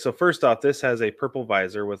first off, this has a purple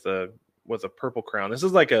visor with a purple crown. This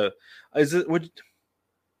is like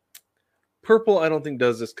purple, I don't think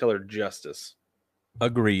does this color justice.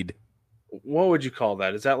 Agreed. What would you call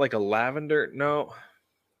that? Is that like a lavender? No.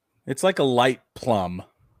 It's like a light plum.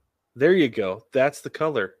 There you go. That's the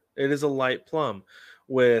color. It is a light plum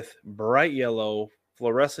with bright yellow,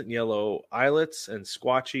 fluorescent yellow eyelets and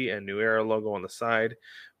squatchy and New Era logo on the side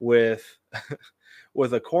with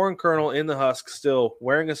with a corn kernel in the husk, still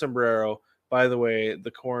wearing a sombrero. By the way,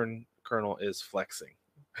 the corn kernel is flexing.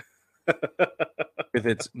 With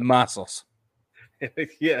its muscles.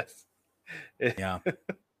 Yes. Yeah.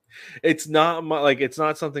 It's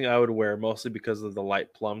not something I would wear, mostly because of the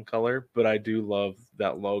light plum color, but I do love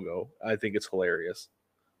that logo. I think it's hilarious.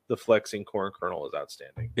 The flexing corn kernel is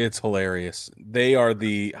outstanding. It's hilarious. They are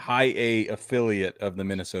the high A affiliate of the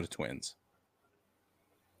Minnesota Twins.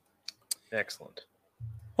 Excellent.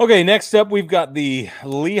 Okay, next up, we've got the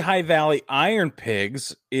Lehigh Valley Iron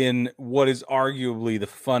Pigs in what is arguably the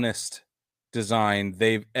funnest design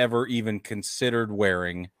they've ever even considered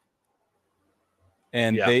wearing.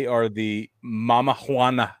 And they are the Mama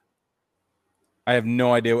Juana. I have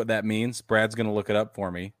no idea what that means. Brad's going to look it up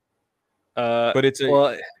for me. But it's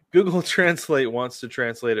Google Translate wants to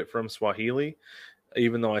translate it from Swahili,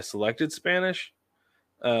 even though I selected Spanish.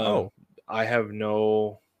 I have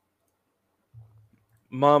no.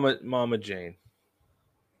 Mama Jane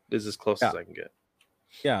is as close as I can get.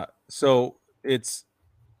 Yeah, so it's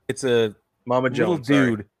a Mama little Jones,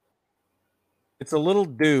 dude. sorry. It's a little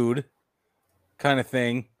dude kind of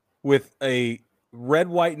thing with a red,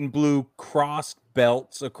 white, and blue crossed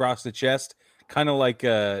belts across the chest, kind of like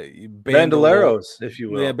bandoleros, if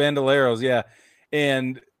you will. Yeah, bandoleros, yeah.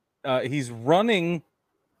 And he's running.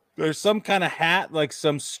 There's some kind of hat, like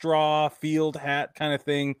some straw field hat kind of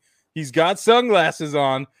thing. He's got sunglasses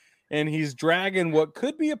on, and he's dragging what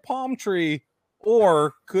could be a palm tree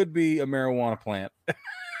or could be a marijuana plant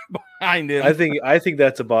behind him. I think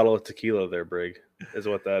that's a bottle of tequila there, Brig, is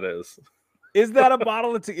what that is. Is that a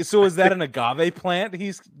bottle of tequila? So is that an agave plant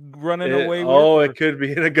he's running away with? Oh, it could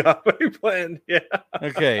be an agave plant, yeah.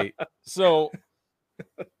 Okay, so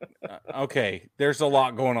Okay, there's a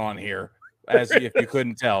lot going on here, as if you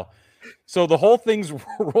couldn't tell. So the whole thing's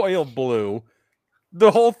royal blue.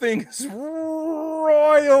 The whole thing is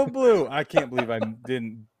royal blue. I can't believe I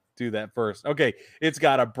didn't do that first. Okay, it's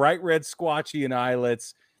got a bright red squatchy and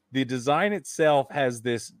eyelets. The design itself has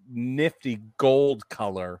this nifty gold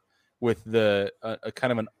color with the a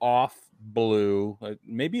kind of an off blue.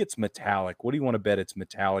 Maybe it's metallic. What do you want to bet it's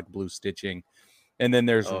metallic blue stitching? And then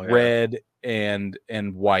there's Oh yeah. red and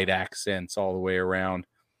white accents all the way around.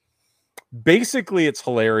 Basically, it's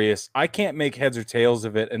hilarious. I can't make heads or tails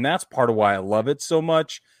of it, and that's part of why I love it so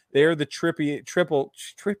much. They're the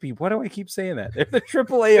trippy. Why do I keep saying that? They're the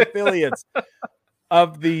AAA affiliates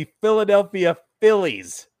of the Philadelphia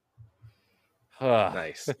Phillies.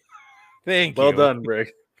 Nice. Thank Well you. done,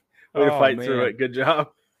 Brig. Way to fight man. through it. Good job.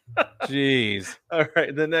 Jeez. All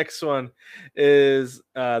right. The next one is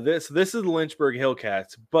this. This is the Lynchburg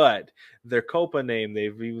Hillcats, but their Copa name,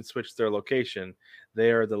 they've even switched their location.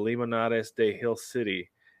 They are the Limonares de Hill City,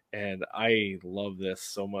 and I love this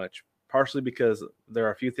so much. Partially because there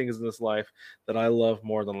are a few things in this life that I love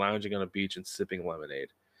more than lounging on a beach and sipping lemonade.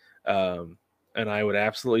 And I would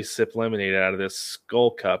absolutely sip lemonade out of this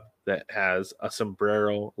skull cup that has a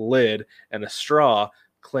sombrero lid and a straw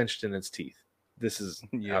clenched in its teeth. This is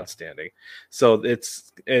outstanding. So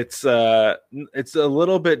it's a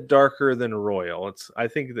little bit darker than royal. I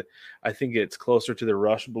think it's closer to the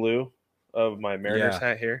rush blue of my Mariners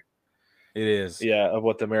hat here. It is. Yeah, of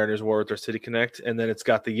what the Mariners wore with their City Connect. And then it's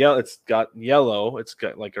got the yellow. It's got yellow. It's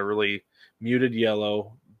got like a really muted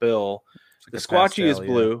yellow bill. Like the squatchy is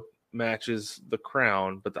blue, matches the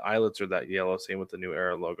crown, but the eyelets are that yellow. Same with the New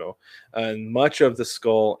Era logo. And much of the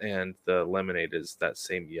skull and the lemonade is that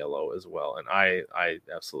same yellow as well. And I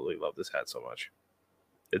absolutely love this hat so much.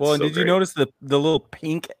 Well, and did you notice the little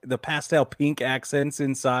pink, the pastel pink accents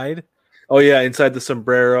inside? Oh yeah, inside the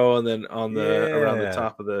sombrero and then on the around the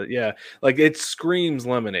top of the like it screams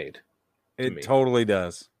lemonade. It totally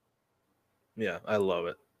does. Yeah, I love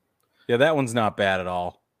it. Yeah, that one's not bad at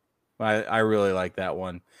all. I really like that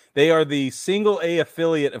one. They are the single A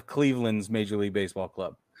affiliate of Cleveland's Major League Baseball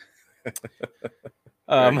club.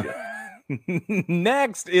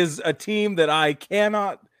 Next is a team that I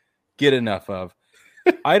cannot get enough of.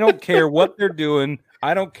 I don't care what they're doing.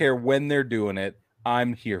 I don't care when they're doing it.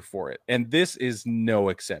 I'm here for it. And this is no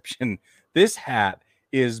exception. This hat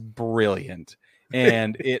is brilliant.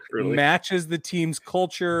 And it matches the team's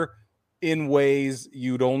culture in ways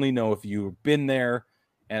you'd only know if you've been there.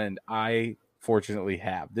 And I fortunately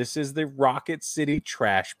have. This is the Rocket City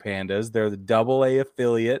Trash Pandas. They're the AA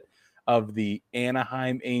affiliate of the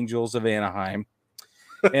Anaheim Angels of Anaheim.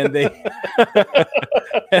 And they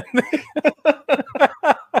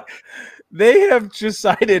they have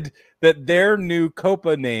decided that their new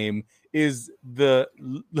Copa name is the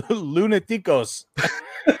Lunaticos.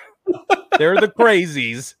 They're the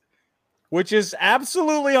crazies, which is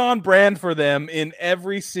absolutely on brand for them in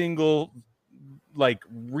every single like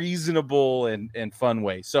reasonable and fun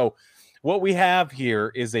way. So what we have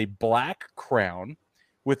here is a black crown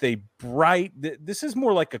with a bright, this is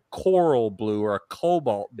more like a coral blue or a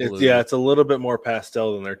cobalt blue. It's a little bit more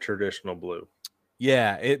pastel than their traditional blue.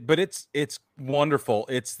 Yeah, but it's wonderful.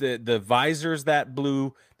 It's the visor's that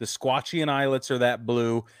blue, the squatchy and eyelets are that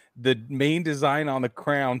blue. The main design on the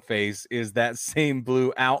crown face is that same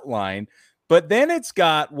blue outline. But then it's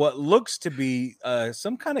got what looks to be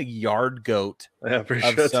some kind of yard goat. Yeah, for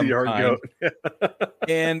sure it's a yard goat.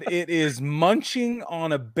 And it is munching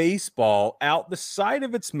on a baseball out the side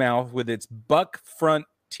of its mouth with its buck front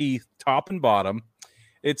teeth, top and bottom.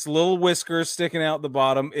 Its little whiskers sticking out the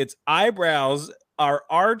bottom. Its eyebrows are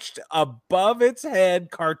arched above its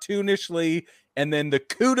head cartoonishly. And then the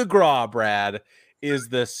coup de grace, Brad, is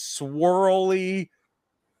the swirly,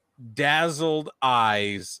 dazzled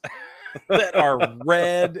eyes that are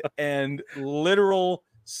red and literal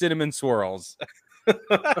cinnamon swirls.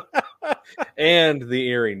 And the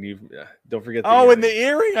earring. You don't forget the earring. and the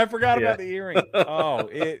earring. I forgot about the earring.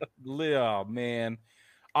 Oh, man.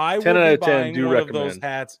 I 10 will out be of 10 buying do one recommend. of those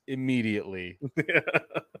hats immediately.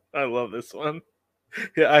 I love this one.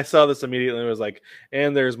 Yeah, I saw this immediately and was like,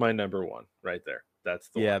 and there's my number one right there. That's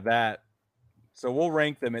the one. That. So we'll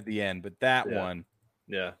rank them at the end, but that one.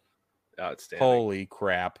 Yeah. Outstanding. Holy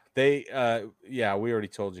crap. They we already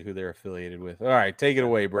told you who they're affiliated with. All right, take it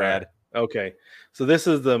away, Brad. Right. Okay. So this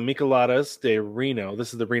is the Micheladas de Reno.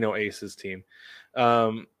 This is the Reno Aces team.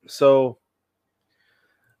 So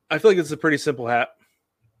I feel like it's a pretty simple hat.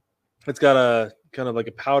 It's got a kind of like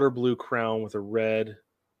a powder blue crown with a red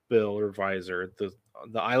bill or visor.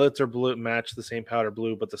 The eyelets are blue, match the same powder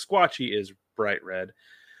blue, but the squatchy is bright red.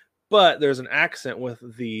 but there's an accent with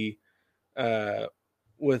the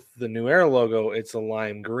New Era logo. It's a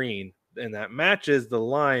lime green, and that matches the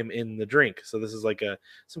lime in the drink. So this is like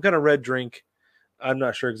some kind of red drink. I'm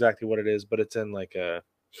not sure exactly what it is, but it's in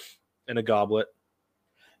a goblet.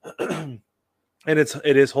 And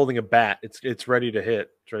it is holding a bat. It's ready to hit.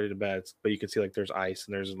 It's ready to bat. But you can see like there's ice,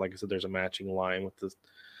 and there's, like I said, there's a matching lime with this.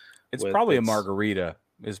 It's probably a margarita.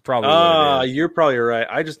 Is probably what it is. You're probably right.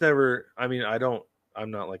 I just never. I mean,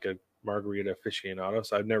 I'm not like a margarita aficionado,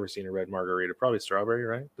 so I've never seen a red margarita. Probably strawberry,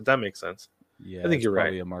 right? But that makes sense. Yeah, I think you're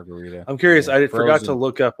right. A margarita. I'm curious. Yeah, I forgot to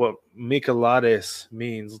look up what Michelades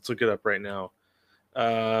means. Let's look it up right now.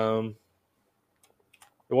 It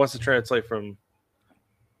wants to translate from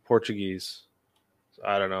Portuguese.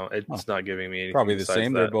 I don't know. It's not giving me anything. Probably the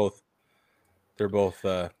same. That. They're both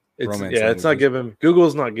Romance languages. It's not giving.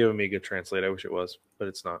 Google's not giving me a good translate. I wish it was, but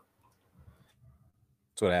it's not.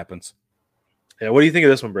 That's what happens. Yeah. What do you think of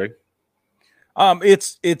this one, Brig?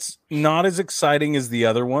 It's not as exciting as the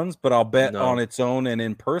other ones, but I'll bet on its own and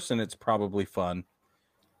in person, it's probably fun.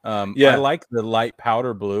 I like the light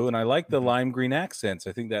powder blue, and I like the lime green accents.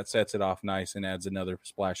 I think that sets it off nice and adds another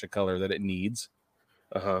splash of color that it needs.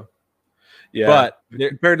 Yeah, but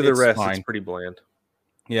compared to the rest, it's pretty bland.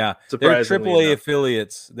 Yeah, they're AAA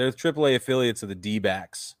affiliates. They're AAA affiliates of the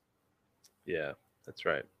D-backs. Yeah, that's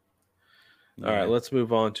right. Yeah. All right, let's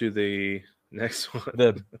move on to the next one.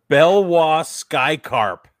 The Belwa Sky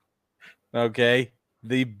Carp. Okay,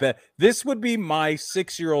 this would be my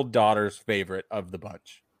 6-year-old daughter's favorite of the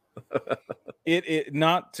bunch.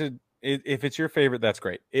 If it's your favorite, that's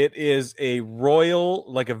great. It is a royal,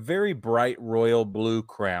 like a very bright royal blue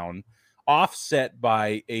crown, offset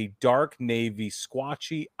by a dark navy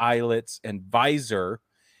squatchy eyelets and visor,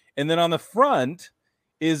 and then on the front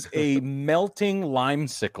is a melting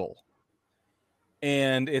limesicle,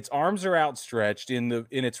 and its arms are outstretched. In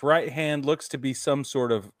its right hand looks to be some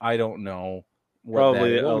sort of, I don't know,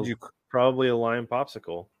 probably a lime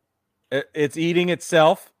popsicle. It's eating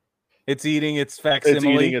itself. It's eating its facsimile. It's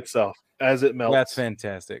eating itself as it melts. That's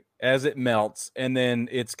fantastic. As it melts, and then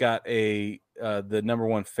it's got the number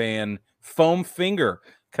one fan foam finger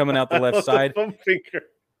coming out the left side. Foam finger.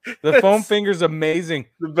 The foam finger's amazing.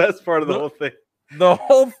 The best part of the whole thing. The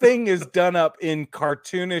whole thing is done up in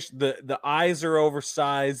cartoonish. The eyes are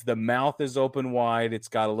oversized. The mouth is open wide. It's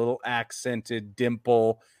got a little accented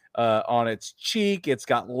dimple on its cheek. It's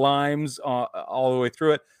got limes all the way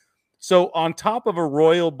through it. So on top of a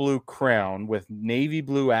royal blue crown with navy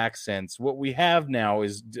blue accents, what we have now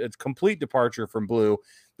is a complete departure from blue.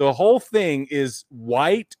 The whole thing is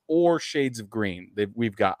white or shades of green.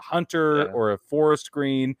 We've got hunter or a forest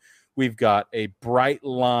green. We've got a bright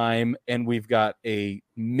lime, and we've got a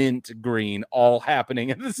mint green, all happening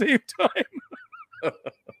at the same time.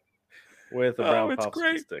 With a brown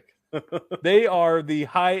popsicle stick. They are the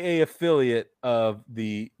high A affiliate of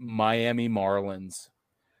the Miami Marlins.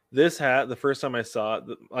 This hat, the first time I saw it,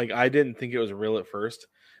 like I didn't think it was real at first,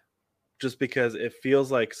 just because it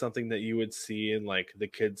feels like something that you would see in like the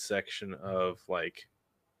kids section of like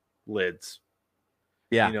lids.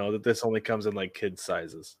 Yeah, you know that this only comes in like kids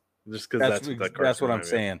sizes, just because that's what I'm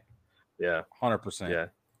saying. Yeah, 100%. Yeah,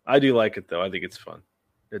 I do like it though. I think it's fun.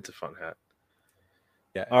 It's a fun hat.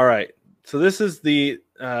 Yeah. All right, so this is the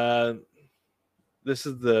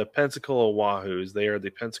Pensacola Wahoos. They are the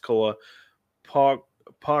Pensacola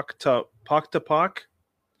Poctapoc.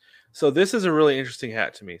 So this is a really interesting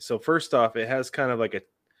hat to me. So first off, it has kind of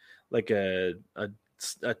like a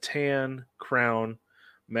tan crown,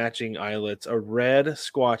 matching eyelets, a red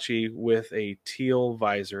squatchy with a teal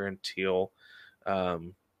visor and teal. I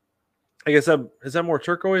guess is that more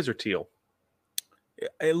turquoise or teal?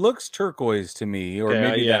 It looks turquoise to me, or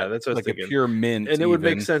maybe that's what like a pure mint. And it would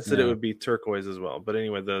make sense that it would be turquoise as well. But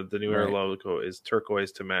anyway, the New Era logo is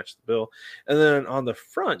turquoise to match the bill. And then on the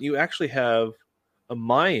front, you actually have a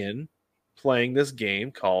Mayan playing this game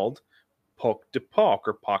called Poctapoc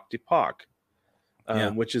or Poctapoc,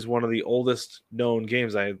 which is one of the oldest known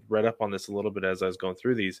games. I read up on this a little bit as I was going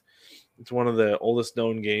through these. It's one of the oldest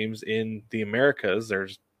known games in the Americas.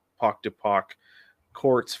 There's Poctapoc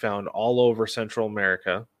courts found all over Central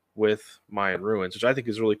America with Mayan ruins, which I think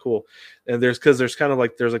is really cool. And there's kind of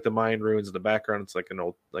like there's like the Mayan ruins in the background. It's like an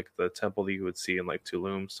old, like the temple that you would see in like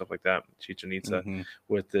Tulum, stuff like that, Chichen Itza,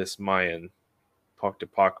 with this Mayan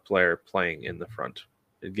Poctapoc player playing in the front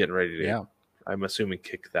and getting ready to, I'm assuming,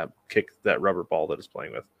 kick that rubber ball that it's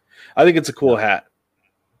playing with. I think it's a cool hat.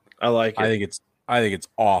 I like it. I think it's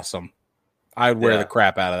awesome. I would wear the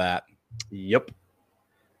crap out of that. Yep.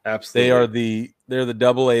 Absolutely. They're the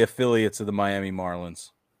AA affiliates of the Miami Marlins.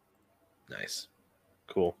 Nice.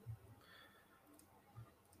 Cool.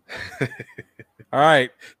 All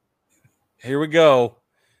right. Here we go.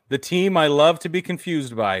 The team I love to be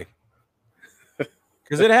confused by.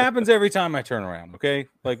 Because it happens every time I turn around, okay?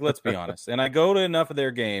 Like, let's be honest. And I go to enough of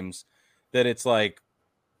their games that it's like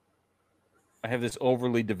I have this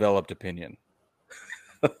overly developed opinion.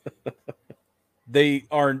 They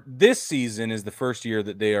are, this season is the first year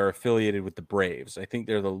that they are affiliated with the Braves. I think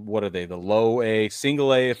they're the low A,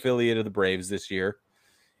 single A affiliate of the Braves this year.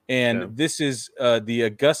 And this is the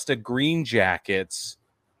Augusta Green Jackets.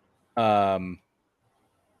 Pavo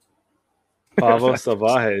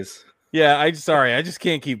Salvajes. Yeah, I just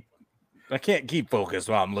can't keep focused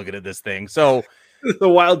while I'm looking at this thing. So the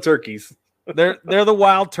Wild Turkeys. they're the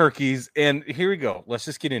Wild Turkeys, and here we go. Let's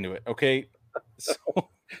just get into it, okay? So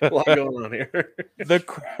a lot going on here.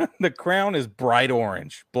 The crown is bright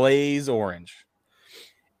orange, blaze orange.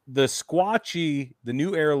 The squatchy, the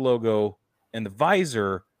new Era logo, and the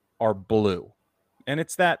visor are blue, and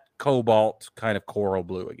it's that cobalt kind of coral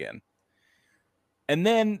blue again. And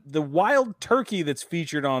then the Wild Turkey that's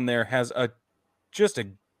featured on there has just a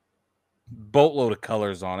boatload of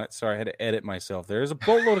colors on it. Sorry, I had to edit myself. There's a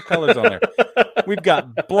boatload of colors on there. We've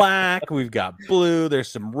got black, we've got blue, there's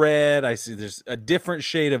some red. I see there's a different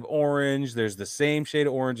shade of orange. There's the same shade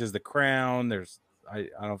of orange as the crown. There's I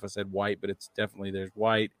don't know if I said white, but it's definitely there's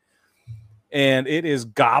white. And it is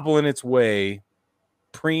gobbling its way,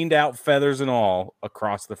 preened out feathers and all,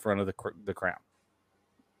 across the front of the crown.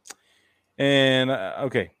 And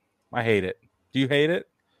okay, I hate it. Do you hate it?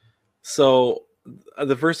 So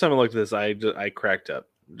the first time I looked at this, I cracked up,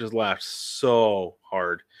 just laughed so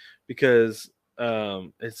hard because I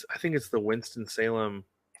think it's the Winston-Salem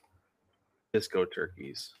disco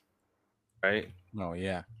turkeys, right? Oh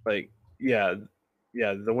yeah,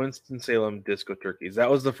 the Winston-Salem disco turkeys. That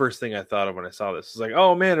was the first thing I thought of when I saw this. It's like,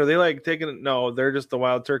 oh man, are they like taking it? No, they're just the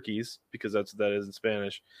wild turkeys because that's what that is in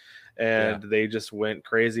Spanish, and they just went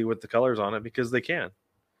crazy with the colors on it because they can.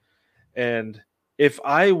 And if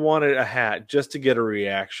I wanted a hat just to get a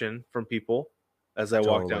reaction from people as I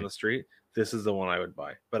walk down the street, this is the one I would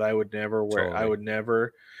buy. But I would never wear it. I would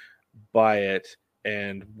never buy it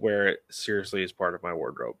and wear it seriously as part of my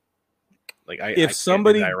wardrobe. Like I can't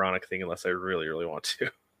do the ironic thing unless I really, really want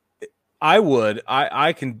to. I would.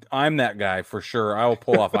 I'm that guy for sure. I will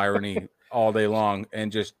pull off irony all day long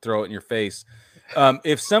and just throw it in your face.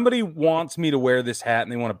 If somebody wants me to wear this hat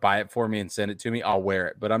and they want to buy it for me and send it to me, I'll wear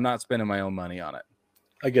it. But I'm not spending my own money on it.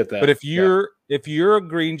 I get that. But if you're a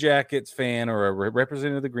Green Jackets fan or a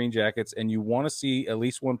representative of the Green Jackets and you want to see at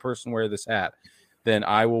least one person wear this hat, then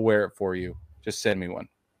I will wear it for you. Just send me one.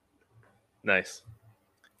 Nice.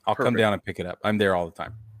 I'll come down and pick it up. I'm there all the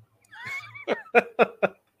time.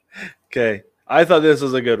 Okay. I thought this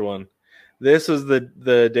was a good one. This is the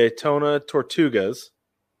Daytona Tortugas.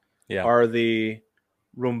 Yeah. Are the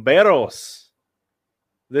Rumberos.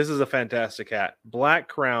 This is a fantastic hat. Black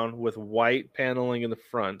crown with white paneling in the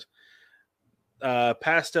front.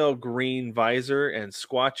 Pastel green visor and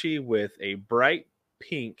squatchy with a bright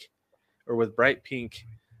pink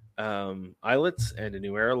eyelets and a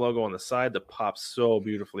New Era logo on the side that pops so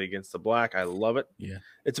beautifully against the black. I love it. Yeah.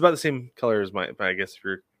 I It's about the same color as my, I guess if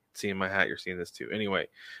you're seeing my hat, you're seeing this too. Anyway,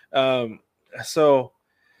 so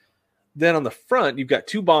then on the front, you've got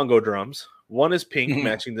two bongo drums. One is pink,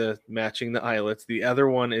 matching the eyelets. The other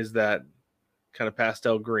one is that kind of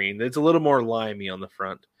pastel green. It's a little more limey on the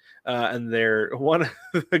front. And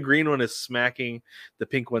the green one is smacking the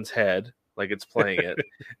pink one's head like it's playing it.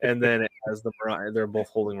 And then it has they're both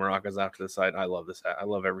holding maracas after the side. I love this hat. I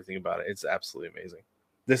love everything about it. It's absolutely amazing.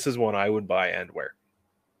 This is one I would buy and wear.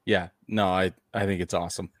 Yeah. No, I think it's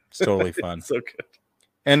awesome. It's totally fun. It's so good.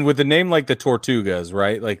 And with a name like the Tortugas,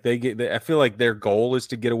 right? Like I feel like their goal is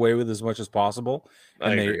to get away with as much as possible,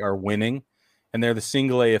 and they are winning. And they're the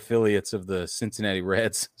single A affiliates of the Cincinnati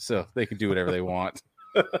Reds, so they can do whatever they want.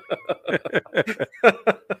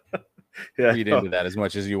 Read into that as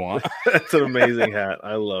much as you want. It's an amazing hat.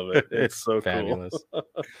 I love it. It's so fabulous. Cool.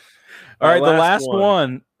 All right, the last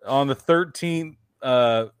one on the 13th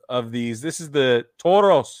of these. This is the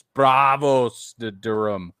Toros Bravos de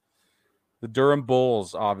Durham. The Durham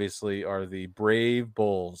Bulls, obviously, are the Brave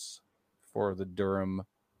Bulls for the Durham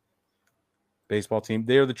baseball team.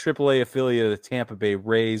 They are the AAA affiliate of the Tampa Bay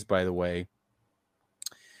Rays, by the way.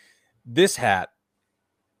 This hat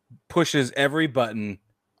pushes every button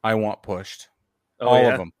I want pushed. All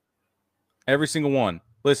of them. Every single one.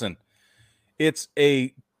 Listen, it's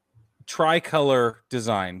a tricolor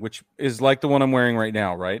design, which is like the one I'm wearing right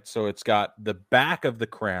now, right? So it's got the back of the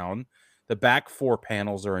crown. The back four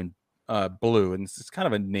panels are in blue, and it's kind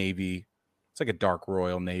of a navy. It's like a dark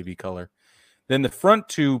royal navy color. Then the front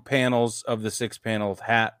two panels of the 6-panel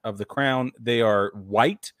hat of the crown, they are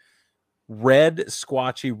white, red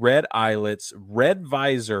squatchy, red eyelets, red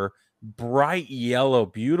visor, bright yellow,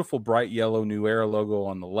 beautiful bright yellow New Era logo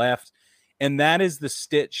on the left. And that is the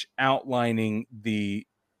stitch outlining the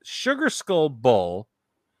sugar skull bull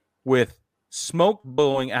with smoke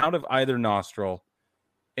blowing out of either nostril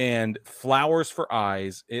and flowers for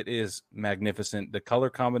eyes. It is magnificent. The color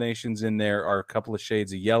combinations in there are a couple of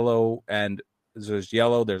shades of yellow, and there's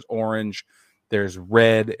yellow, there's orange, there's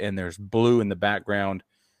red, and there's blue in the background.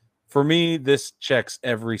 For me, this checks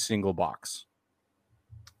every single box.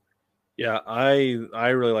 Yeah, I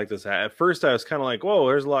really like this hat. At first, I was kind of like, "Whoa,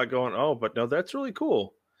 there's a lot going." Oh, but no, that's really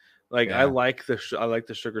cool. Like I Yeah. like the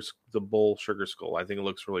bull sugar skull. I think it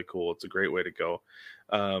looks really cool. It's a great way to go.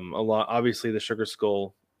 A lot obviously the sugar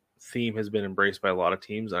skull theme has been embraced by a lot of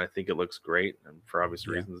teams, and I think it looks great. And for obvious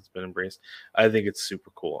Yeah. reasons, it's been embraced. I think it's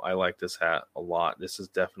super cool. I like this hat a lot. This is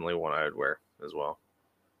definitely one I would wear as well.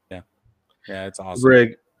 Yeah, it's awesome.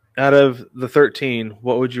 Brig, out of the 13,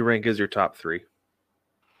 what would you rank as your top 3?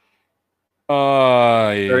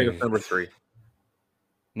 Starting with number 3.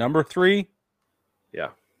 Number 3? Yeah.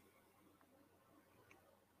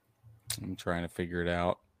 I'm trying to figure it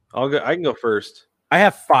out. I can go first. I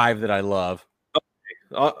have 5 that I love.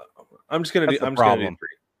 I'm just gonna do 3.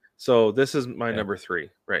 So this is my number 3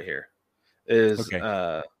 right here. Is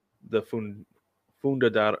the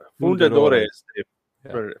Fundadores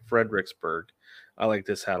de Fredericksburg. I like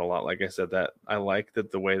this hat a lot. Like I said, that I like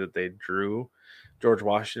that the way that they drew George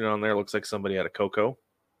Washington on there looks like somebody had a cocoa.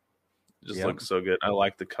 It just looks so good. I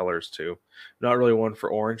like the colors too. Not really one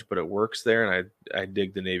for orange, but it works there, and I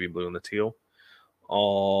dig the navy blue and the teal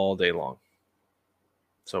all day long.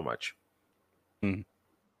 So much. Mm-hmm.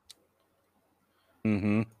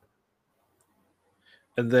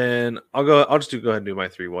 And then I'll just go ahead and do my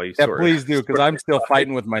 3 while you sort. Please do, because I'm still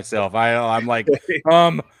fighting with myself. I'm like,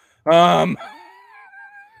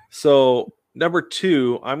 So number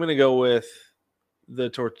 2, I'm gonna go with the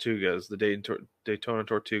Tortugas, the Daytona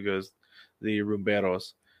Tortugas, the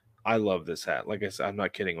Rumberos. I love this hat. Like I said, I'm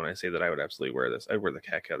not kidding when I say that I would absolutely wear this. I'd wear the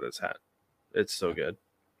heck out of this hat. It's so good.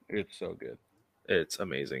 It's so good. It's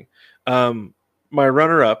amazing. My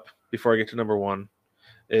runner-up before I get to number 1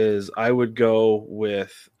 is I would go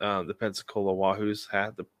with the Pensacola Wahoo's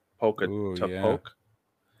hat, the polka poke.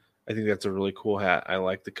 I think that's a really cool hat. I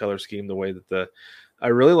like the color scheme, the way that I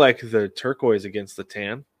really like the turquoise against the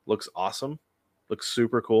tan. Looks awesome. Looks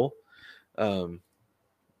super cool.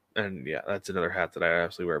 And yeah, that's another hat that I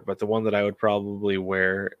absolutely wear. But the one that I would probably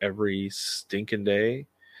wear every stinking day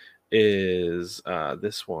is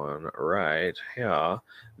this one right here.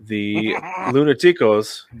 The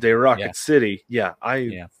Lunaticos de Rocket City. Yeah,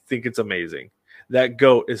 I think it's amazing. That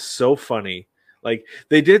goat is so funny. Like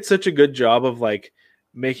they did such a good job of like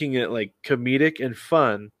making it like comedic and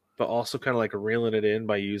fun, but also kind of like reeling it in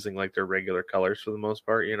by using like their regular colors for the most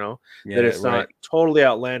part, that it's not totally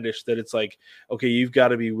outlandish, that it's like, okay, you've got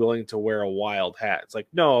to be willing to wear a wild hat. It's like,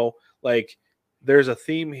 no, like there's a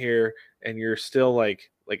theme here and you're still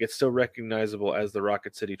like it's still recognizable as the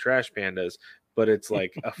Rocket City Trash Pandas, but it's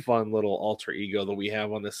like a fun little alter ego that we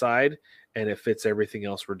have on the side, and it fits everything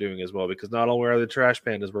else we're doing as well, because not only are the Trash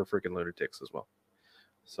Pandas, we're freaking lunatics as well.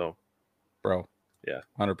 So, bro, yeah,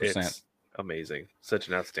 100%. Amazing. Such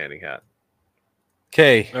an outstanding hat.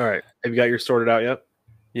 Okay. All right. Have you got yours sorted out yet?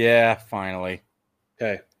 Yeah, finally.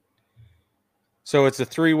 Okay. So it's a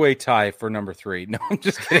 3-way tie for number 3. No, I'm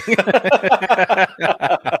just kidding.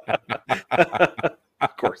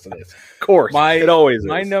 Of course it is. Of course. It always is.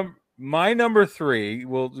 My number 3,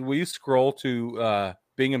 will you scroll to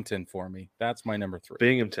Binghamton for me? That's my number 3.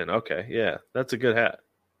 Binghamton. Okay. Yeah. That's a good hat.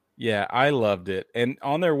 Yeah, I loved it. And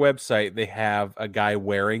on their website, they have a guy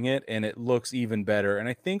wearing it, and it looks even better. And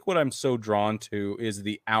I think what I'm so drawn to is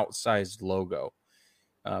the outsized logo.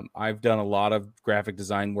 I've done a lot of graphic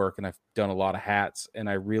design work, and I've done a lot of hats, and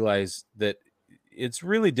I realize that it's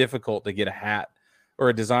really difficult to get a hat or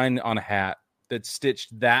a design on a hat that's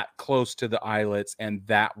stitched that close to the eyelets and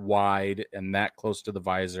that wide and that close to the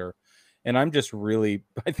visor. And I'm just really,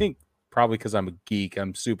 I think, probably because I'm a geek,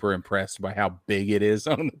 I'm super impressed by how big it is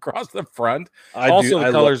across the front. The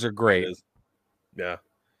colors are great. Yeah.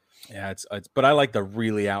 Yeah, but I like the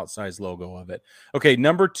really outsized logo of it. Okay,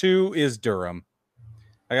 number 2 is Durham.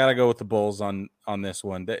 I gotta go with the Bulls on this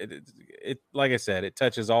one. It like I said, it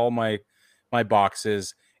touches all my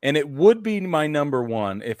boxes, and it would be my number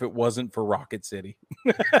 1 if it wasn't for Rocket City.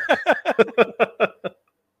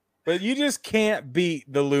 But you just can't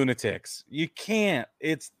beat the Lunatics. You can't.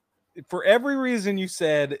 It's for every reason you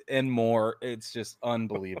said and more. It's just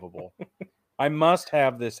unbelievable. I must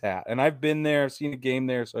have this hat. And I've been there, seen a game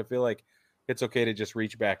there, so I feel like it's okay to just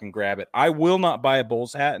reach back and grab it. I will not buy a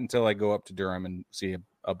Bulls hat until I go up to Durham and see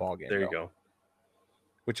a ball game. There you go.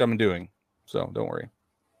 Which I'm doing, so don't worry.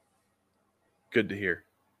 Good to hear.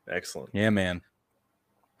 Excellent. Yeah, man.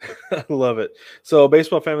 I love it. So,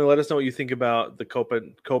 baseball family, let us know what you think about the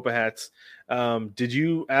Copa hats. Did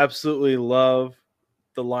you absolutely love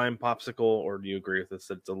the lime popsicle, or do you agree with us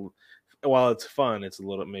that while it's fun, it's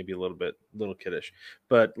maybe a little kiddish?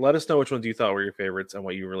 But let us know which ones you thought were your favorites and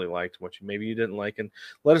what you really liked, what maybe you didn't like, and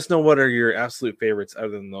let us know what are your absolute favorites other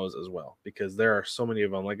than those as well, because there are so many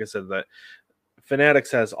of them. Like I said, that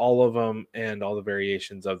Fanatics has all of them and all the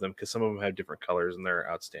variations of them, because some of them have different colors and they're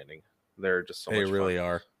outstanding. They're just so much fun. They really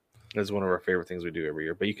are. It's one of our favorite things we do every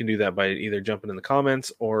year. But you can do that by either jumping in the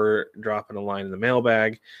comments or dropping a line in the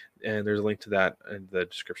mailbag. And there's a link to that in the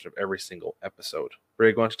description of every single episode.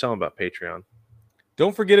 Brig, why don't you tell them about Patreon?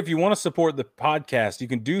 Don't forget, if you want to support the podcast, you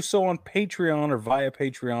can do so on Patreon or via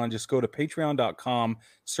Patreon. Just go to patreon.com,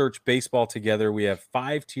 search Baseball Together. We have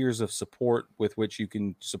 5 tiers of support with which you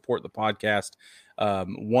can support the podcast.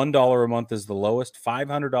 $1 a month is the lowest.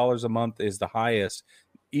 $500 a month is the highest.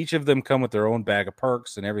 Each of them come with their own bag of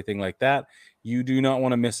perks and everything like that. You do not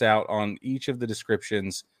want to miss out on each of the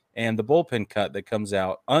descriptions and the bullpen cut that comes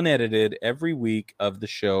out unedited every week of the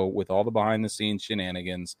show with all the behind-the-scenes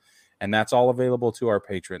shenanigans. And that's all available to our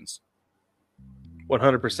patrons.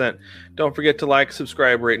 100%. Don't forget to like,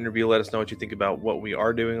 subscribe, rate, and review. Let us know what you think about what we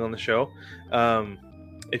are doing on the show.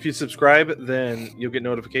 If you subscribe, then you'll get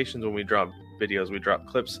notifications when we drop videos. We drop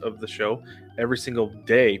clips of the show every single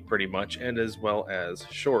day, pretty much, and as well as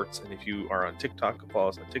shorts. And if you are on TikTok, follow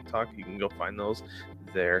us on TikTok. You can go find those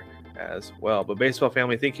there as well. But baseball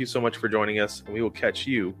family, thank you so much for joining us. We will catch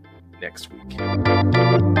you next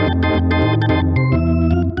week.